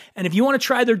orders. And if you want to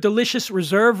try their delicious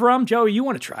reserve rum, Joey, you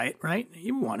want to try it, right?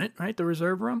 You want it, right? The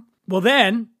reserve rum? Well,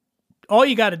 then all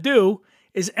you got to do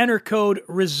is enter code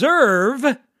RESERVE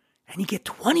and you get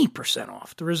 20%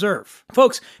 off the reserve.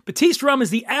 Folks, Batiste rum is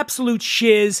the absolute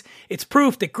shiz. It's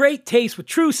proof that great taste with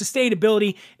true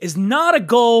sustainability is not a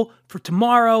goal for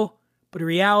tomorrow, but a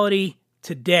reality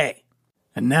today.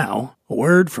 And now, a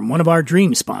word from one of our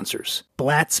dream sponsors,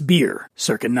 Blatt's Beer,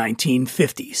 circa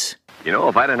 1950s. You know,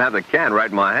 if I didn't have the can right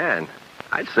in my hand,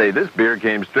 I'd say this beer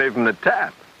came straight from the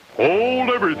tap.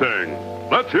 Hold everything.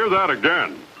 Let's hear that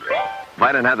again. If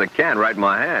I didn't have the can right in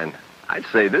my hand, I'd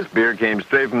say this beer came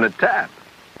straight from the tap.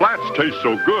 Blatt's tastes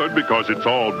so good because it's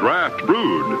all draft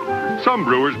brewed. Some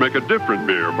brewers make a different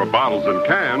beer for bottles and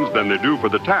cans than they do for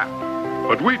the tap.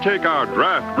 But we take our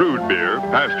draft brewed beer,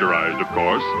 pasteurized of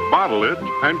course, bottle it,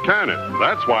 and can it.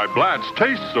 That's why Blatt's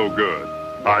tastes so good.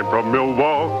 I'm from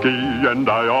Milwaukee and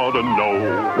I ought to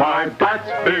know why Blatt's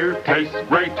beer tastes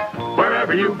great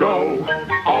wherever you go.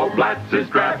 All Blatt's is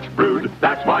draft brewed,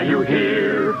 that's why you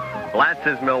hear. Blatt's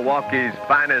is Milwaukee's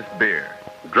finest beer.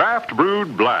 Draft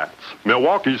brewed Blatt's,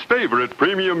 Milwaukee's favorite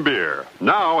premium beer,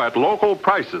 now at local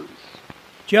prices.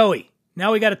 Joey,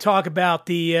 now we got to talk about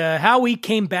the how we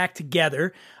came back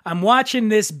together. I'm watching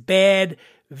this Bad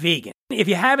Vegan. If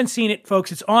you haven't seen it,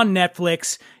 folks, it's on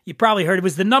Netflix. You probably heard it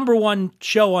was the #1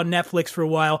 show on Netflix for a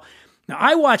while. Now,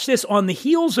 I watched this on the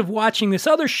heels of watching this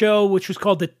other show, which was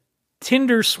called The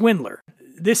Tinder Swindler.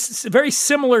 This is a very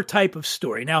similar type of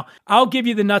story. Now, I'll give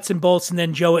you the nuts and bolts, and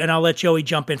then I'll let Joey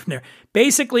jump in from there.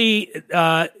 Basically,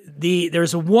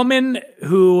 there's a woman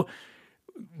who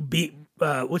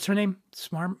what's her name?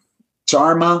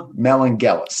 Sarma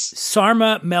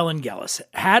Melangelis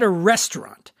had a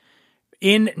restaurant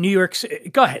in New York City.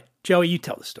 Go ahead, Joey, you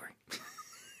tell the story.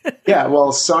 Yeah,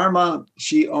 well, Sarma,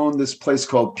 she owned this place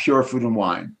called Pure Food and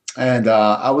Wine. And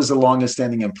I was the longest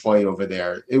standing employee over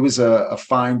there. It was a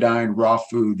fine dine, raw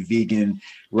food, vegan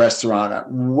restaurant,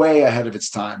 way ahead of its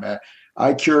time.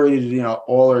 I curated,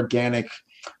 all organic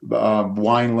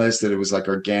wine list. That it was like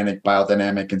organic,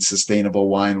 biodynamic, and sustainable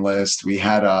wine list. We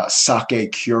had a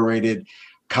sake curated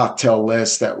cocktail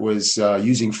list that was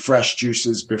using fresh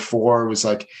juices before. It was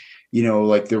like,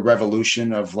 like the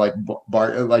revolution of like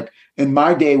in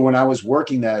my day when I was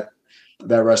working that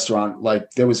restaurant,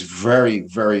 like there was very,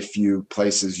 very few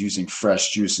places using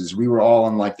fresh juices. We were all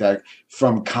in like that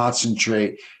from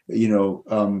concentrate,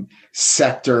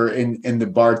 sector in the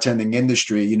bartending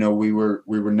industry. We were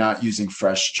not using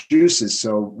fresh juices.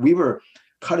 So we were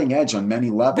cutting edge on many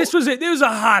levels. It was a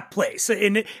hot place.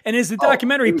 And as the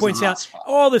documentary points out, spot.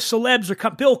 All the celebs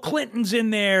are Bill Clinton's in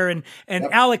there and yep.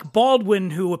 Alec Baldwin,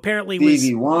 who apparently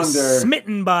was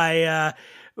smitten by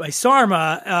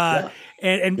Sarma,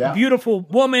 and yeah. Beautiful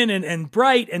woman and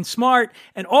bright and smart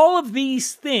and all of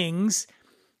these things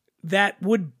that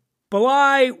would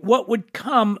belie what would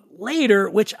come later,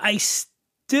 which I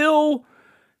still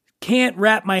can't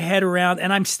wrap my head around,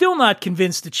 and I'm still not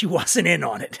convinced that she wasn't in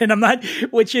on it. And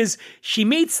which is she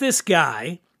meets this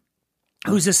guy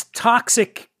who's this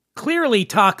clearly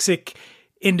toxic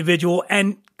individual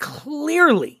and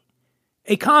clearly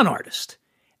a con artist.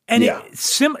 And yeah.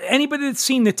 Anybody that's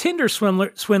seen the Tinder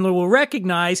swindler will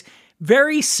recognize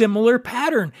very similar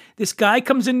pattern. This guy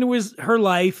comes into her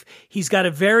life. He's got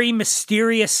a very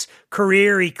mysterious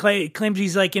career. He claims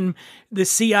he's like in the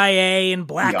CIA and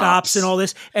Black Ops and all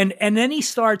this. And then he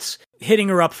starts hitting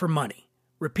her up for money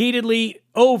repeatedly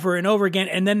over and over again.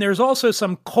 And then there's also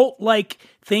some cult-like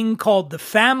thing called the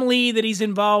family that he's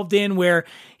involved in where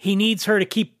he needs her to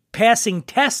keep passing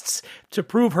tests to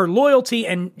prove her loyalty.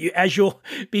 And as you'll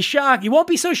be shocked, you won't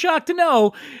be so shocked to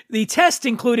know, the test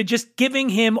included just giving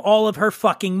him all of her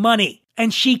fucking money.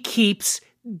 And she keeps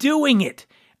doing it.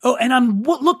 Oh, and I'm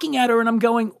looking at her and I'm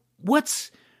going, what's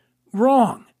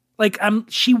wrong? Like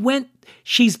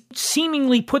she's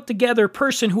seemingly put together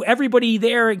person who everybody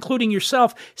there, including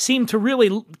yourself, seemed to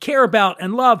really care about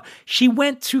and love. She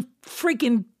went to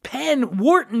freaking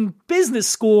Wharton Business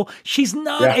School. She's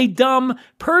not a dumb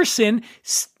person.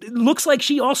 Looks like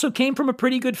she also came from a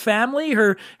pretty good family.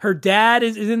 Her dad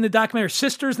is in the documentary, her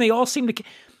sisters, and they all seem to.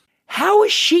 How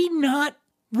is she not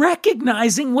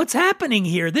recognizing what's happening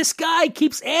here? This guy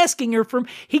keeps asking her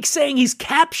he's saying he's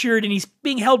captured and he's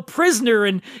being held prisoner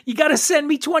and you got to send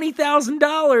me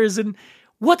 $20,000. And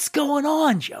what's going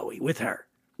on, Joey, with her?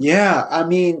 Yeah, I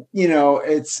mean,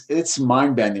 it's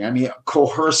mind-bending. I mean,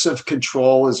 coercive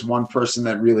control is one person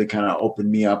that really kind of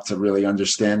opened me up to really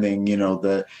understanding,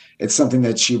 that it's something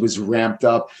that she was ramped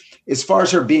up. As far as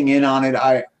her being in on it,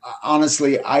 I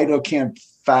can't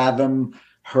fathom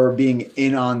her being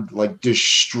in on like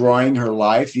destroying her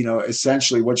life.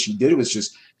 Essentially what she did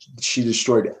was she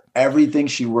destroyed everything.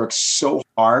 She worked so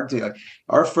hard.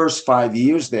 Our first 5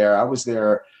 years there, I was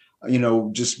there,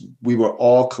 we were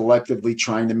all collectively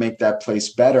trying to make that place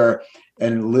better.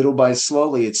 And little by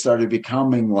slowly, it started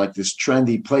becoming like this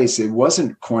trendy place. It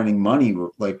wasn't coining money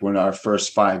like when our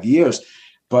first 5 years,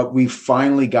 but we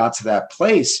finally got to that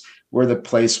place where the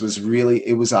place was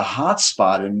it was a hot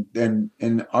spot.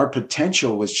 And our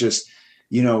potential was just,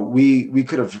 we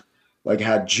could have like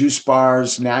had juice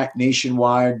bars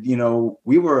nationwide.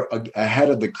 We were ahead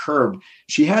of the curve.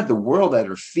 She had the world at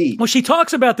her feet. Well, she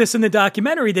talks about this in the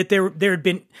documentary that there had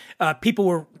been people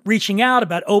were reaching out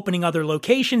about opening other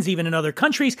locations, even in other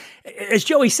countries. As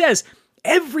Joey says,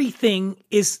 everything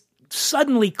is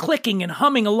suddenly clicking and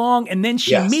humming along, and then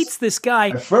she meets this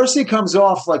guy. At first, he comes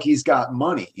off like he's got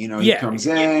money. He comes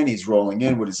in, he's rolling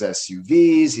in with his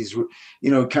SUVs. He's,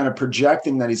 kind of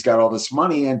projecting that he's got all this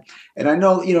money. And I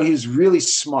know, he was really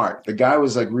smart. The guy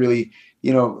was like really,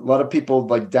 a lot of people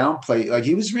like downplay. Like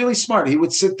he was really smart. He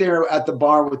would sit there at the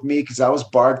bar with me because I was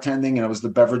bartending and I was the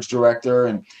beverage director,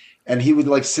 and he would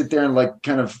like sit there and like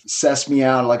kind of suss me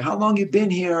out, like, how long you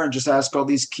been here? And just ask all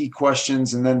these key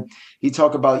questions. And then he'd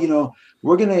talk about,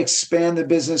 we're going to expand the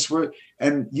business.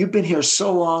 And you've been here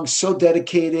so long, so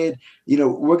dedicated,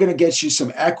 we're going to get you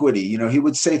some equity. He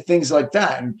would say things like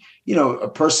that. And, a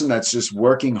person that's just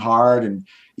working hard and,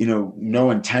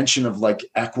 no intention of like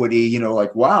equity,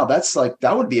 like, wow, that's like,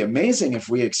 that would be amazing if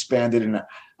we expanded and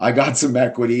I got some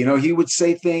equity. He would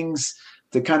say things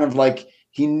to kind of like,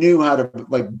 he knew how to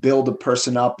like build a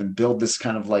person up and build this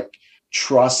kind of like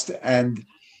trust. And,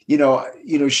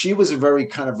 she was a very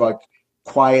kind of like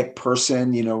quiet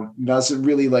person, doesn't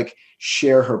really like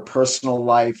share her personal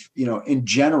life, in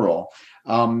general.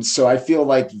 So I feel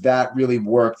like that really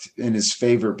worked in his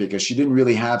favor because she didn't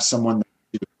really have someone that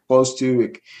she was close to,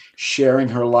 like, sharing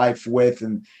her life with,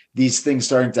 and these things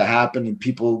starting to happen and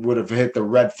people would have hit the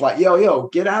red flag. Yo,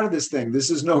 get out of this thing. This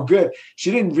is no good.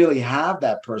 She didn't really have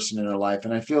that person in her life.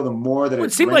 And I feel the more that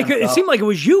it seemed like it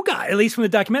was you guy, at least from the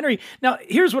documentary. Now,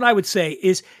 here's what I would say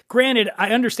is, granted, I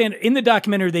understand in the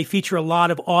documentary, they feature a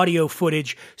lot of audio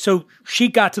footage. So she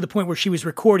got to the point where she was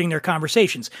recording their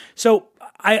conversations. So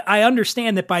I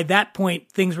understand that by that point,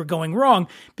 things were going wrong,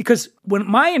 because when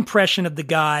my impression of the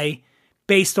guy,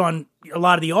 based on a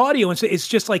lot of the audio, and so it's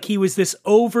just like he was this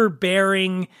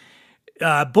overbearing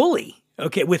bully,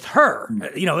 okay, with her,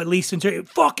 at least in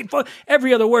fuck,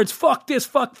 every other word's fuck this,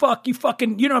 fuck, you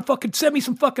fucking, fucking send me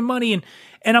some fucking money.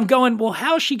 And I'm going, well,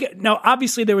 how she get, now,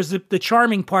 obviously there was the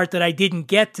charming part that I didn't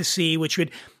get to see, which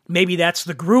maybe that's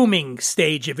the grooming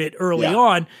stage of it early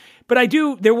on. But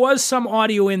there was some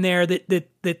audio in there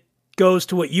that goes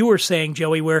to what you were saying,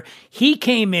 Joey, where he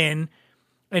came in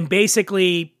and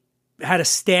basically had a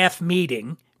staff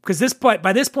meeting, because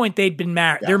by this point they'd been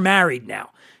married. Yeah. They're married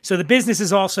now. So the business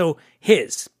is also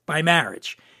his by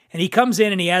marriage. And he comes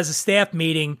in and he has a staff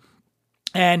meeting,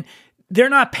 and they're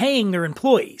not paying their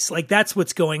employees. Like, that's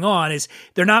what's going on, is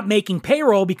they're not making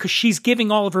payroll because she's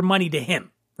giving all of her money to him.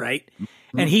 Right.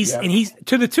 And he's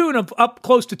to the tune of up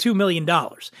close to $2 million,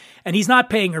 and he's not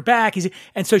paying her back.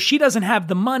 And so she doesn't have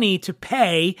the money to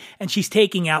pay, and she's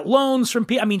taking out loans from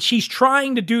people. I mean, she's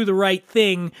trying to do the right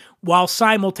thing while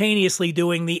simultaneously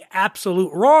doing the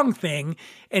absolute wrong thing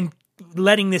and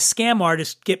letting this scam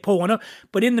artist get pulled one up.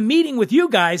 But in the meeting with you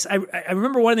guys, I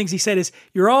remember one of the things he said is,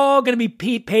 you're all going to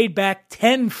be paid back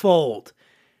tenfold.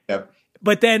 Yep.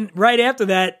 But then right after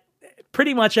that,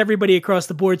 pretty much everybody across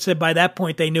the board said by that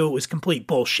point they knew it was complete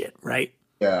bullshit, right?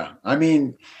 Yeah. I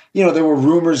mean, there were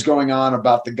rumors going on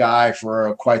about the guy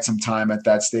for quite some time at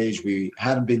that stage. We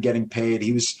hadn't been getting paid.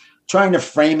 He was trying to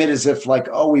frame it as if like,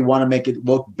 oh, we want to make it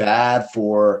look bad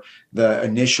for the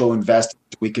initial investors.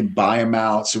 We can buy them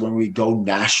out. So when we go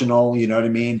national, you know what I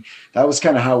mean? That was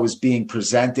kind of how it was being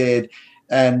presented.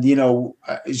 And,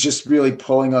 it's just really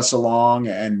pulling us along.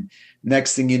 And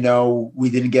next thing you know, we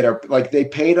didn't get they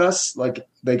paid us, like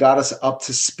they got us up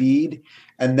to speed.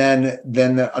 And then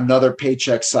another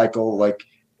paycheck cycle,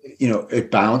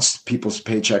 it bounced. People's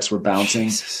paychecks were bouncing.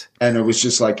 Jesus. And it was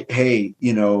just like, hey,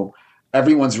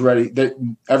 everyone's ready.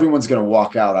 Everyone's going to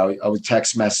walk out. I would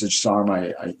text message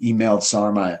Sarma. I emailed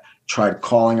Sarma. I tried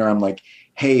calling her. I'm like,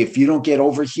 hey, if you don't get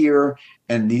over here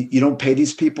and you don't pay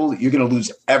these people, you're going to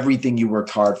lose everything you worked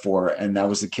hard for. And that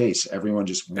was the case. Everyone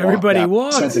just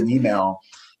sent an email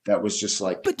that was just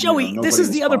like. But Joey, this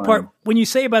is the other part when you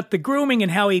say about the grooming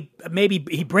and how he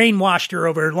brainwashed her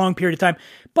over a long period of time.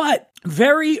 But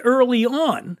very early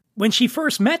on, when she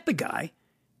first met the guy,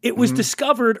 it was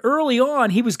discovered early on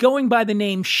he was going by the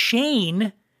name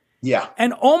Shane. Yeah.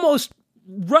 And almost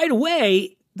right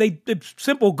away, the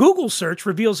simple Google search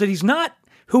reveals that he's not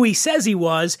who he says he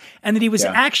was, and that he was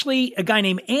actually a guy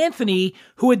named Anthony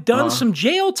who had done some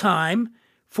jail time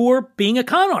for being a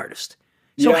con artist.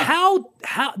 So how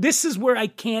this is where I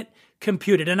can't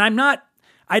compute it, and I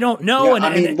don't know.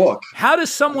 Yeah, look, how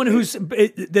does someone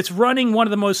that's running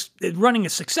running a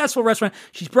successful restaurant,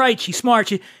 she's bright, she's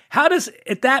smart, how does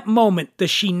at that moment does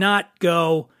she not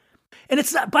go? And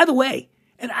it's not, by the way,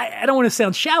 and I don't want to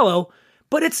sound shallow,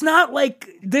 but it's not like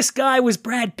this guy was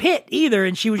Brad Pitt either,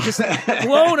 and she was just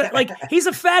blown. Like, he's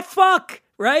a fat fuck,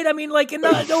 right? I mean, like,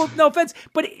 no offense,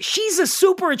 but she's a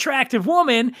super attractive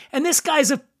woman, and this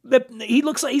guy's he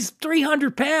looks like he's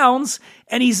 300 pounds,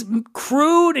 and he's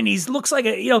crude, and he looks like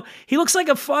he looks like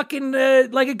a fucking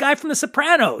like a guy from The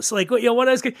Sopranos, like what I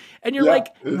was, and you're like,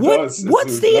 what's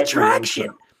the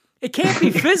attraction? It can't be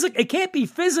physical. It can't be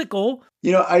physical.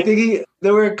 I think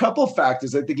there were a couple of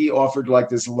factors. I think he offered like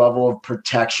this level of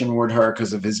protection with her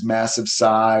because of his massive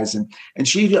size, and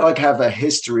she like have a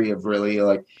history of really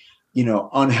like,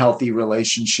 unhealthy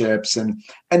relationships. And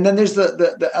then there's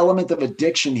the element of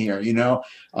addiction here,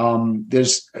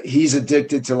 he's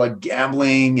addicted to like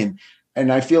gambling and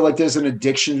and I feel like there's an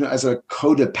addiction as a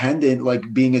codependent,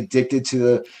 like being addicted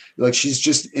to like she's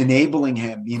just enabling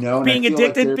him, you know, being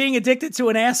addicted to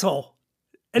an asshole.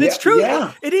 And it's true.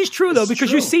 Yeah. It is true, though, because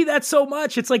true. you see that so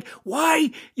much. It's like,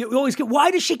 why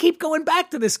does she keep going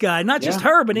back to this guy? Not just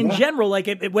her, but in general, like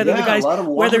whether the guy's,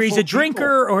 whether he's a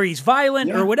drinker or he's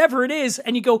violent or whatever it is.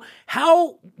 And you go,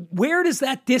 where does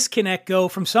that disconnect go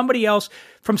from somebody else,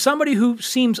 from somebody who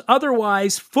seems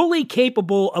otherwise fully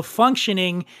capable of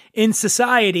functioning in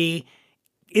society,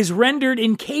 is rendered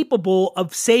incapable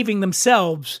of saving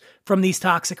themselves from these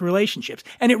toxic relationships?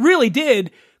 And it really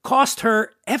did cost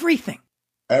her everything.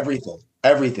 Everything.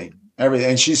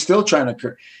 And she's still trying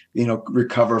to,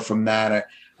 recover from that.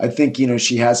 I think,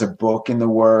 she has a book in the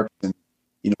works, and,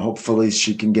 hopefully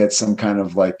she can get some kind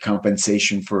of like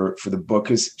compensation for the book,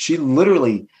 because she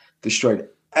literally destroyed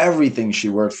everything she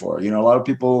worked for. A lot of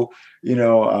people,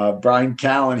 Brian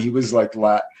Callen, he was like,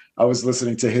 I was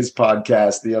listening to his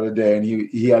podcast the other day, and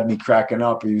he had me cracking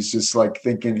up. He was just like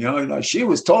thinking, she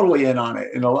was totally in on it.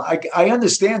 I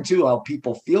understand too how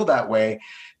people feel that way,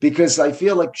 because I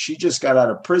feel like she just got out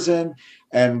of prison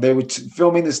and they were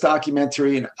filming this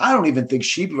documentary. And I don't even think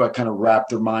she kind of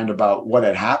wrapped her mind about what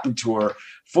had happened to her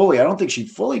fully. I don't think she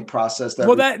fully processed that.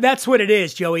 Well, that's what it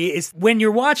is, Joey, is when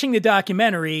you're watching the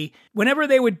documentary, whenever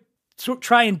they would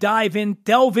try and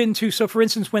delve into, so for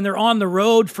instance, when they're on the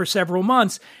road for several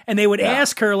months and they would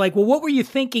ask her like, well, what were you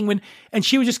thinking and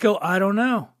she would just go, I don't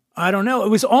know. It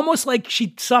was almost like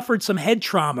she suffered some head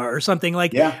trauma or something,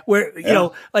 like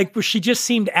where, like where she just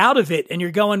seemed out of it. And you're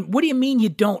going, what do you mean you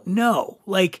don't know?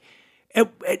 Like,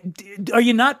 are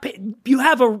you not, you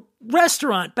have a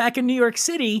restaurant back in New York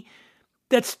City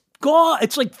that's gone.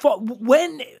 It's like,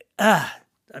 I'm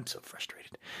so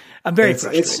frustrated. I'm very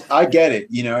frustrated. I get it.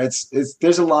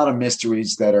 There's a lot of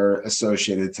mysteries that are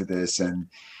associated to this. And,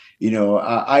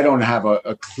 I don't have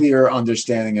a clear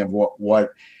understanding of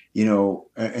what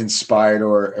inspired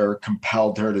or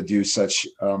compelled her to do such.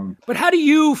 But how do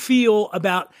you feel?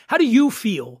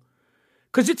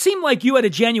 Because it seemed like you had a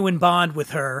genuine bond with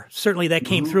her. Certainly that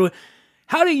came through.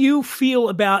 How do you feel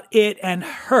about it and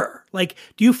her? Like,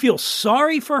 do you feel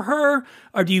sorry for her,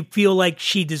 or do you feel like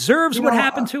she deserves what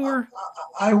happened to her?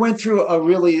 I went through a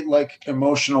really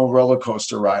emotional roller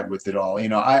coaster ride with it all.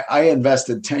 I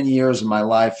invested 10 years of my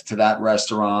life to that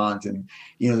restaurant, and,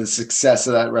 the success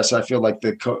of that restaurant. I feel like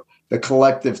the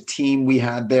collective team we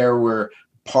had there were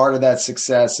part of that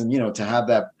success. And, to have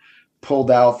that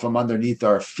pulled out from underneath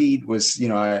our feet was,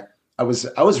 I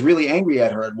was really angry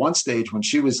at her at one stage when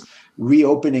she was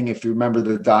reopening. If you remember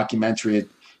the documentary,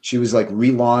 she was like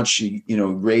relaunched. She,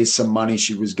 raised some money.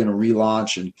 She was going to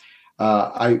relaunch. And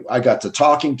I got to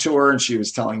talking to her, and she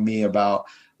was telling me about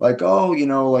I don't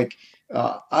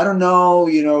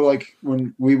know, like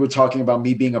when we were talking about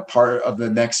me being a part of the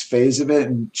next phase of it.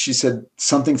 And she said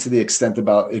something to the extent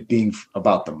about it being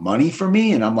about the money for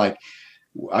me. And I'm like,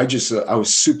 I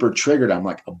was super triggered. I'm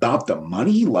like, about the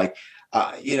money? Like,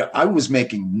 I was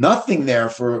making nothing there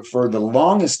for the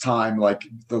longest time, like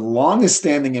the longest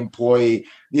standing employee,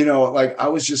 I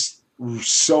was just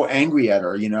so angry at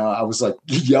her, I was like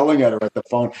yelling at her at the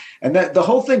phone. And that the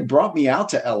whole thing brought me out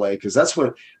to LA, because that's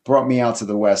what brought me out to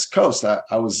the West Coast.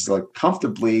 I was like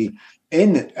comfortably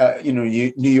in,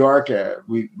 New York.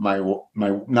 My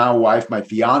now wife, my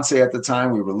fiance at the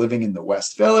time, we were living in the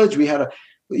West Village. We had a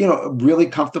really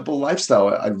comfortable lifestyle.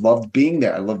 I loved being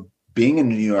there. I loved being a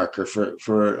New Yorker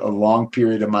for a long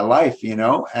period of my life,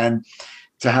 and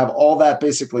to have all that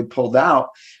basically pulled out.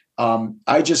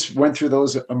 I just went through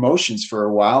those emotions for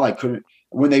a while. I couldn't,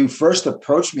 when they first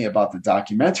approached me about the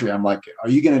documentary, I'm like, are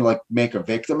you going to make a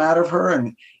victim out of her?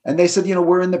 And they said,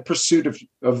 we're in the pursuit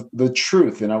of the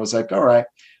truth. And I was like, all right,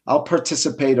 I'll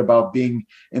participate about being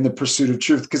in the pursuit of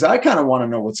truth, because I kind of want to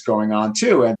know what's going on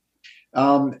too.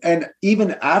 And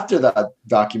even after that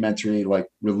documentary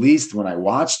released, when I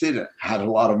watched it, I had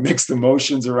a lot of mixed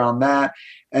emotions around that.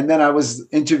 And then I was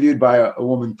interviewed by a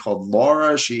woman called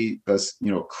Laura. She does,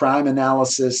 crime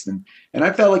analysis. And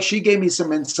I felt like she gave me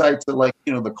some insight to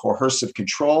the coercive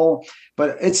control,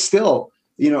 but it's still,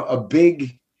 a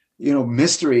big,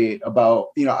 mystery about,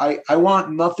 I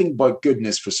want nothing but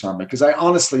goodness for Summer, because I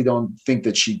honestly don't think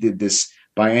that she did this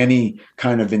by any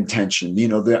kind of intention.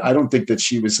 I don't think that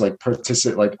she was I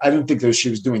don't think that she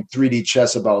was doing 3D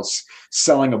chess about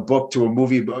selling a book to a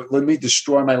movie, but let me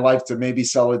destroy my life to maybe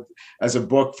sell it as a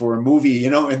book for a movie,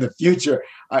 in the future.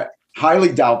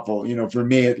 Highly doubtful, for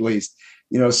me at least.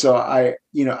 So I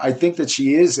think that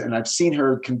she is, and I've seen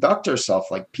her conduct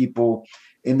herself like people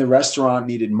in the restaurant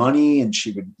needed money, and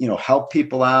she would, help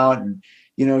people out. And,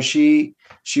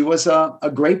 she was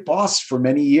a great boss for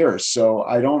many years. So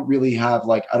I don't really have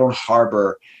I don't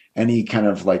harbor any kind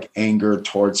of anger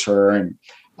towards her. And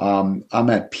I'm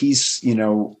at peace,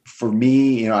 for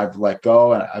me, I've let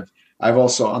go, and I've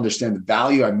also understand the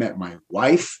value. I met my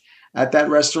wife at that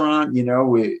restaurant.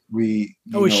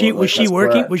 Was she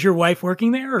working? Was your wife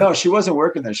working there? Or? No, she wasn't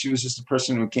working there. She was just a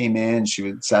person who came in. She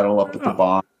would saddle up at the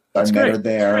bar. I met her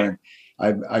there, and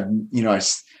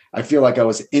I feel like I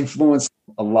was influenced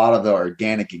a lot of the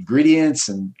organic ingredients,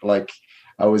 and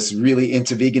I was really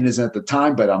into veganism at the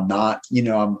time, but I'm not,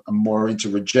 I'm more into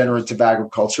regenerative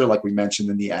agriculture, like we mentioned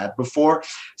in the ad before.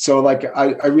 So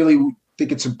I really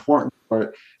think it's important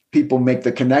for people make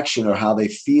the connection or how they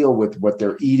feel with what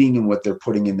they're eating and what they're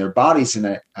putting in their bodies.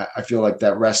 And I feel like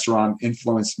that restaurant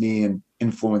influenced me and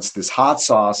influenced this hot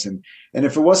sauce. And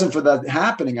if it wasn't for that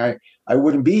happening, I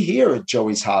wouldn't be here at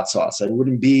Joey's Hot Sauce. I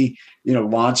wouldn't be,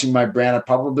 launching my brand. I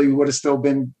probably would have still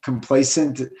been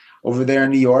complacent over there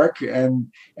in New York.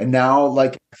 And now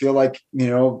I feel like,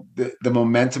 the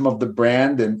momentum of the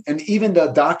brand and even the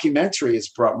documentary has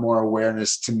brought more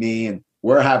awareness to me, and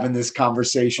we're having this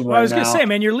conversation right now. I was going to say,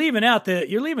 man, you're leaving out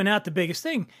the biggest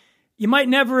thing. You might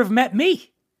never have met me.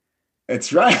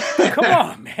 That's right. Come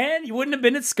on, man. You wouldn't have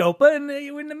been at Scopa and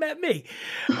you wouldn't have met me.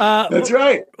 That's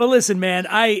right. Well, listen, man,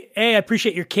 I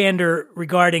appreciate your candor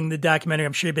regarding the documentary.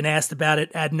 I'm sure you've been asked about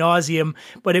it ad nauseum,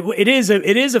 but it is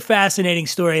a fascinating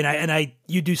story. And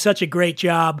you do such a great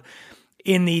job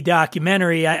in the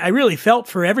documentary. I really felt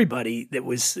for everybody that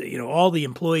was, all the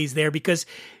employees there, because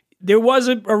there was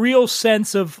a real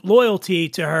sense of loyalty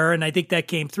to her. And I think that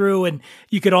came through. And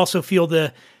you could also feel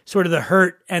the sort of the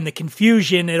hurt and the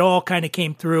confusion. It all kind of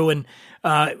came through. And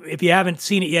if you haven't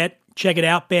seen it yet, check it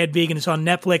out. Bad Vegan is on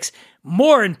Netflix.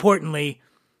 More importantly,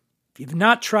 if you've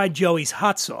not tried Joey's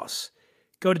Hot Sauce,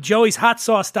 go to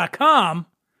joeyshotsauce.com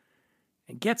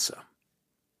and get some.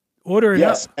 Order it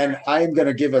up. And I am going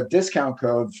to give a discount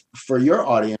code for your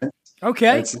audience.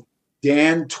 Okay. It's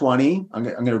Dan20. I'm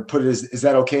going to put it is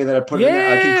that okay that I put it in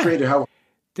there? I can create it how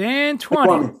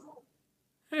Dan20.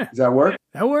 Yeah. Does that work?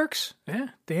 That works. Yeah.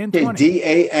 Dan20.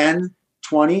 Okay,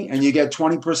 DAN20, and you get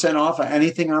 20% off of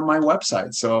anything on my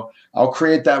website. So I'll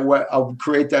create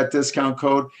that discount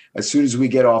code as soon as we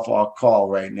get off our call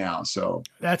right now. So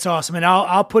that's awesome. And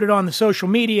I'll put it on the social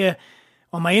media,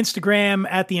 on my Instagram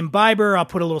at the Imbiber. I'll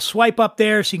put a little swipe up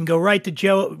there so you can go right to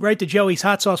Joey's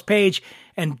Hot Sauce page,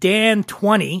 and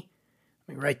Dan20.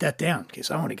 Let me write that down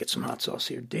because I want to get some hot sauce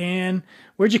here. Dan,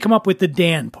 where'd you come up with the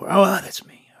Dan part? Oh, that's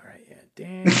me.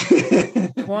 Dan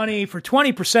 20 for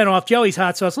 20% off Joey's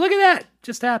Hot Sauce. Look at that.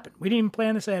 Just happened. We didn't even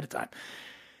plan this ahead of time.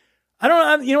 I'm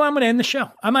going to end the show.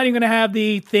 I'm not even going to have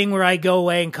the thing where I go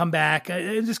away and come back.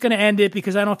 I'm just going to end it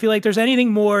because I don't feel like there's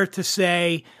anything more to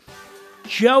say.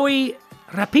 Joey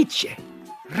Repice.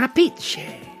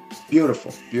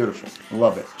 Beautiful. I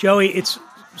love it. Joey, it's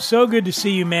so good to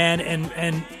see you, man. And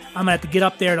I'm going to have to get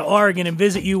up there to Oregon and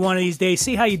visit you one of these days.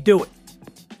 See how you do it.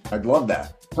 I'd love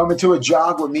that. Coming to a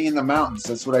jog with me in the mountains.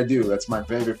 That's what I do. That's my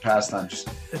favorite pastime. Just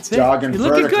jogging vertically. You're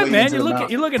looking good, man.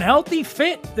 You're looking healthy,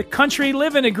 fit. The country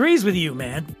living agrees with you,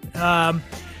 man.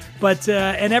 But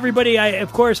everybody,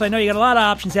 of course, I know you got a lot of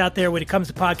options out there when it comes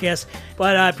to podcasts,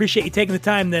 but I appreciate you taking the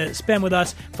time to spend with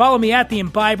us. Follow me at The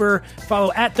Imbiber.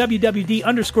 Follow at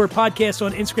WWD_podcast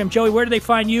on Instagram. Joey, where do they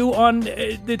find you on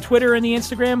the Twitter and the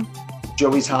Instagram?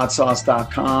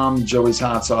 joeyshotsauce.com, Joey's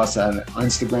Hot Sauce on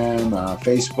Instagram,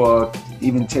 Facebook,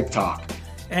 even TikTok.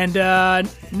 And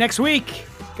next week,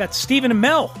 got Stephen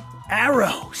Amell,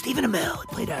 Arrow. Stephen Amell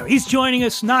played Arrow. He's joining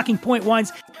us, Knocking Point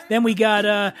Wines. Then we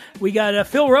got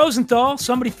Phil Rosenthal,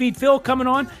 Somebody Feed Phil, coming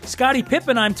on. Scottie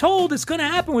Pippen, I'm told it's going to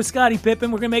happen with Scottie Pippen.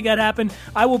 We're going to make that happen.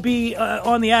 I will be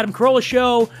on the Adam Carolla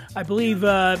Show, I believe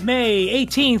May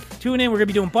 18th. Tune in. We're going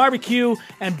to be doing barbecue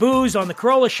and booze on the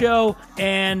Carolla Show.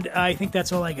 And I think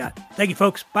that's all I got. Thank you,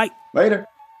 folks. Bye. Later.